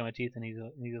he's checking my teeth and he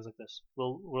goes like this,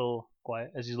 real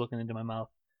quiet as he's looking into my mouth.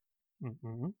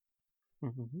 Mm-hmm.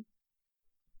 Mm-hmm.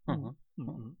 Mhm.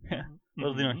 Mm-hmm. Yeah.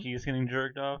 Well, you know, he's getting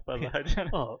jerked off by the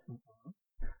hygienist. Oh.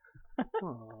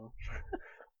 Oh.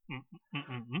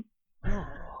 Mm-mm-mm. Oh.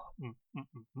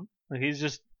 Mm-mm-mm. Like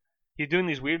he's doing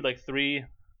these weird like three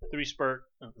spurt.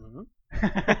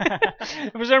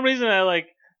 For some reason I like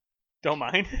don't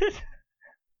mind it.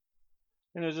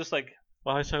 And it was just like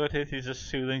While I suck taste, he's just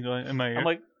soothing, going in my ear. I'm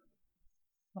like,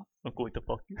 I'm going to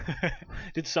fuck you.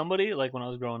 did somebody like when I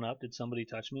was growing up? Did somebody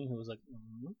touch me who was like,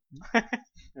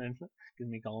 and gives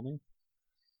me calming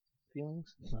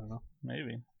feelings? I don't know.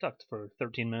 Maybe. Talked for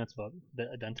 13 minutes about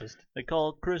a dentist. They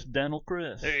call Chris Dental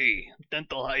Chris. Hey,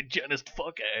 dental hygienist,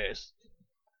 fuck ass.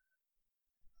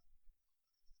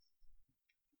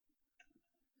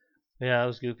 Yeah, that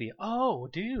was goofy. Oh,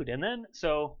 dude, and then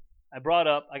so I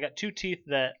got 2 teeth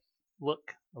that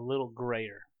look a little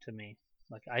grayer to me.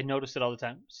 Like I notice it all the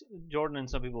time. Jordan and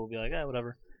some people will be like,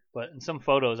 whatever. But in some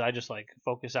photos, I just like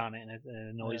focus on it and it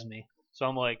annoys me. So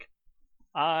I'm like,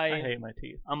 I hate my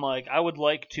teeth. I'm like, I would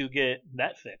like to get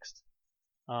that fixed.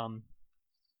 And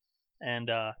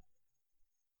the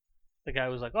guy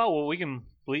was like, oh, well, we can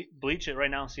bleach it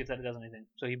right now and see if that does anything.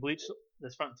 So he bleached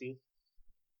this front teeth.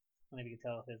 I don't know if you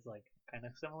can tell if it's like kind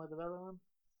of similar to the other one.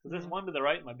 Because this one to the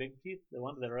right, my big teeth, the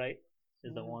one to the right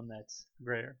is the one that's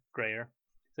Grayer.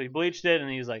 So he bleached it and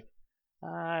he's like,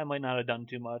 I might not have done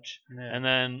too much. Yeah.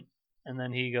 And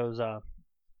then he goes,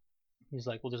 he's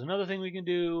like, well, there's another thing we can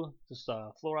do, just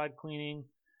fluoride cleaning,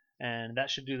 and that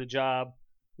should do the job.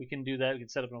 We can do that. We can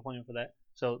set up an appointment for that.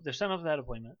 So they're setting up that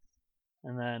appointment,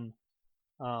 and then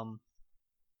I'm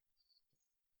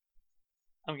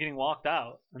getting walked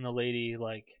out, and the lady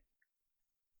like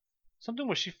something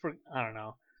was I don't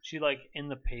know. She like in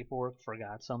the paperwork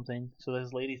forgot something, so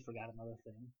this lady forgot another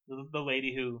thing. The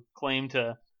lady who claimed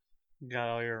to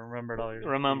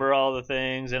remember all the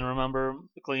things and remember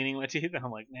cleaning my teeth, and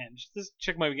I'm like, man, this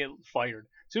chick might get fired.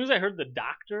 As soon as I heard the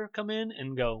doctor come in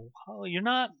and go, "Oh, you're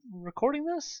not recording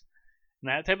this," and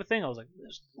that type of thing, I was like,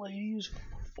 this lady's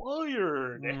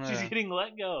fired. Yeah. She's getting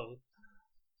let go.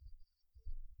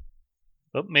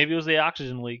 But maybe it was the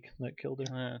oxygen leak that killed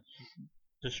her. Yeah,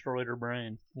 destroyed her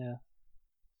brain. Yeah.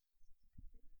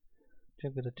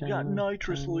 Got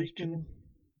nitrous leaking.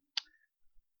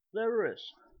 There is.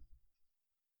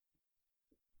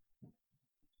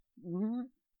 Mm-hmm.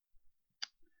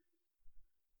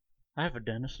 I have a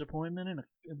dentist appointment in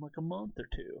like a month or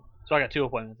two. So I got 2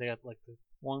 appointments. They got like the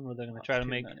one where they're gonna try to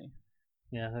make. Many.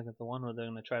 Yeah, I got the one where they're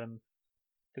gonna try to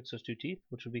fix those 2 teeth,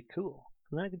 which would be cool.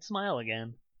 Cause then I could smile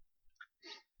again.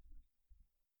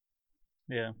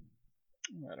 Yeah.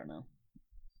 I don't know.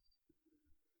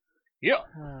 Yeah.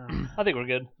 I think we're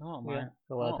good. I don't Yeah, mind.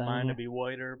 a I lot of don't time mind here. to be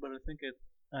whiter, but I think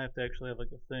I have to actually have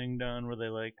like a thing done where they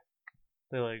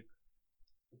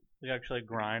actually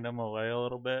grind them away a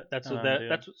little bit. That's and what then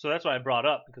that's what I brought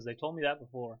up because they told me that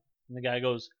before. And the guy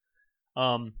goes,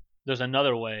 "There's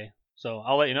another way, so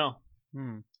I'll let you know."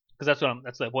 Because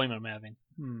that's the appointment I'm having.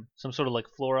 Some sort of like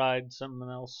fluoride, something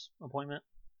else appointment.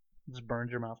 Just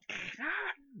burns your mouth.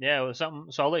 Yeah, it was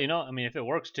something. So I'll let you know. I mean, if it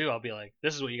works too, I'll be like,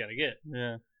 "This is what you got to get."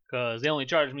 Yeah. Because they only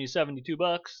charged me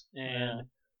 $72,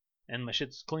 and my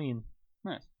shit's clean.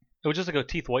 Nice. It was just like a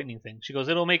teeth whitening thing. She goes,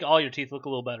 "It'll make all your teeth look a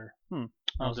little better."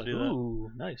 I was like, do that.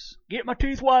 "Ooh, nice." Get my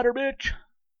teeth whiter, bitch.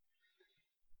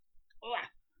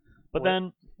 But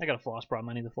then I got a floss problem.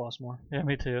 I need to floss more. Yeah,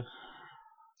 me too.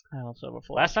 I also have a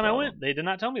floss Last time I problem. went, they did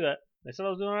not tell me that. They said I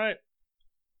was doing all right.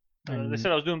 Mm. They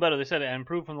said I was doing better. They said I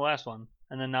improved from the last one.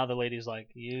 And then now the lady's like,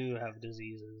 "You have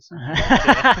diseases."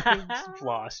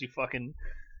 Floss, you fucking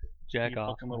jack You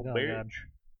off. fucking little Oh, bitch. God.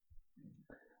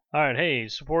 All right, hey,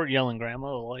 support Yelling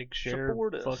Grandma. Like, share,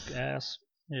 Support us. fuck ass.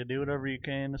 Yeah, do whatever you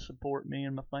can to support me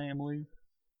and my family.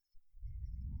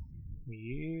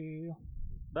 Yeah.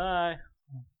 Bye.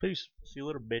 Peace. See you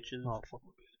later, bitches. Oh, fuck.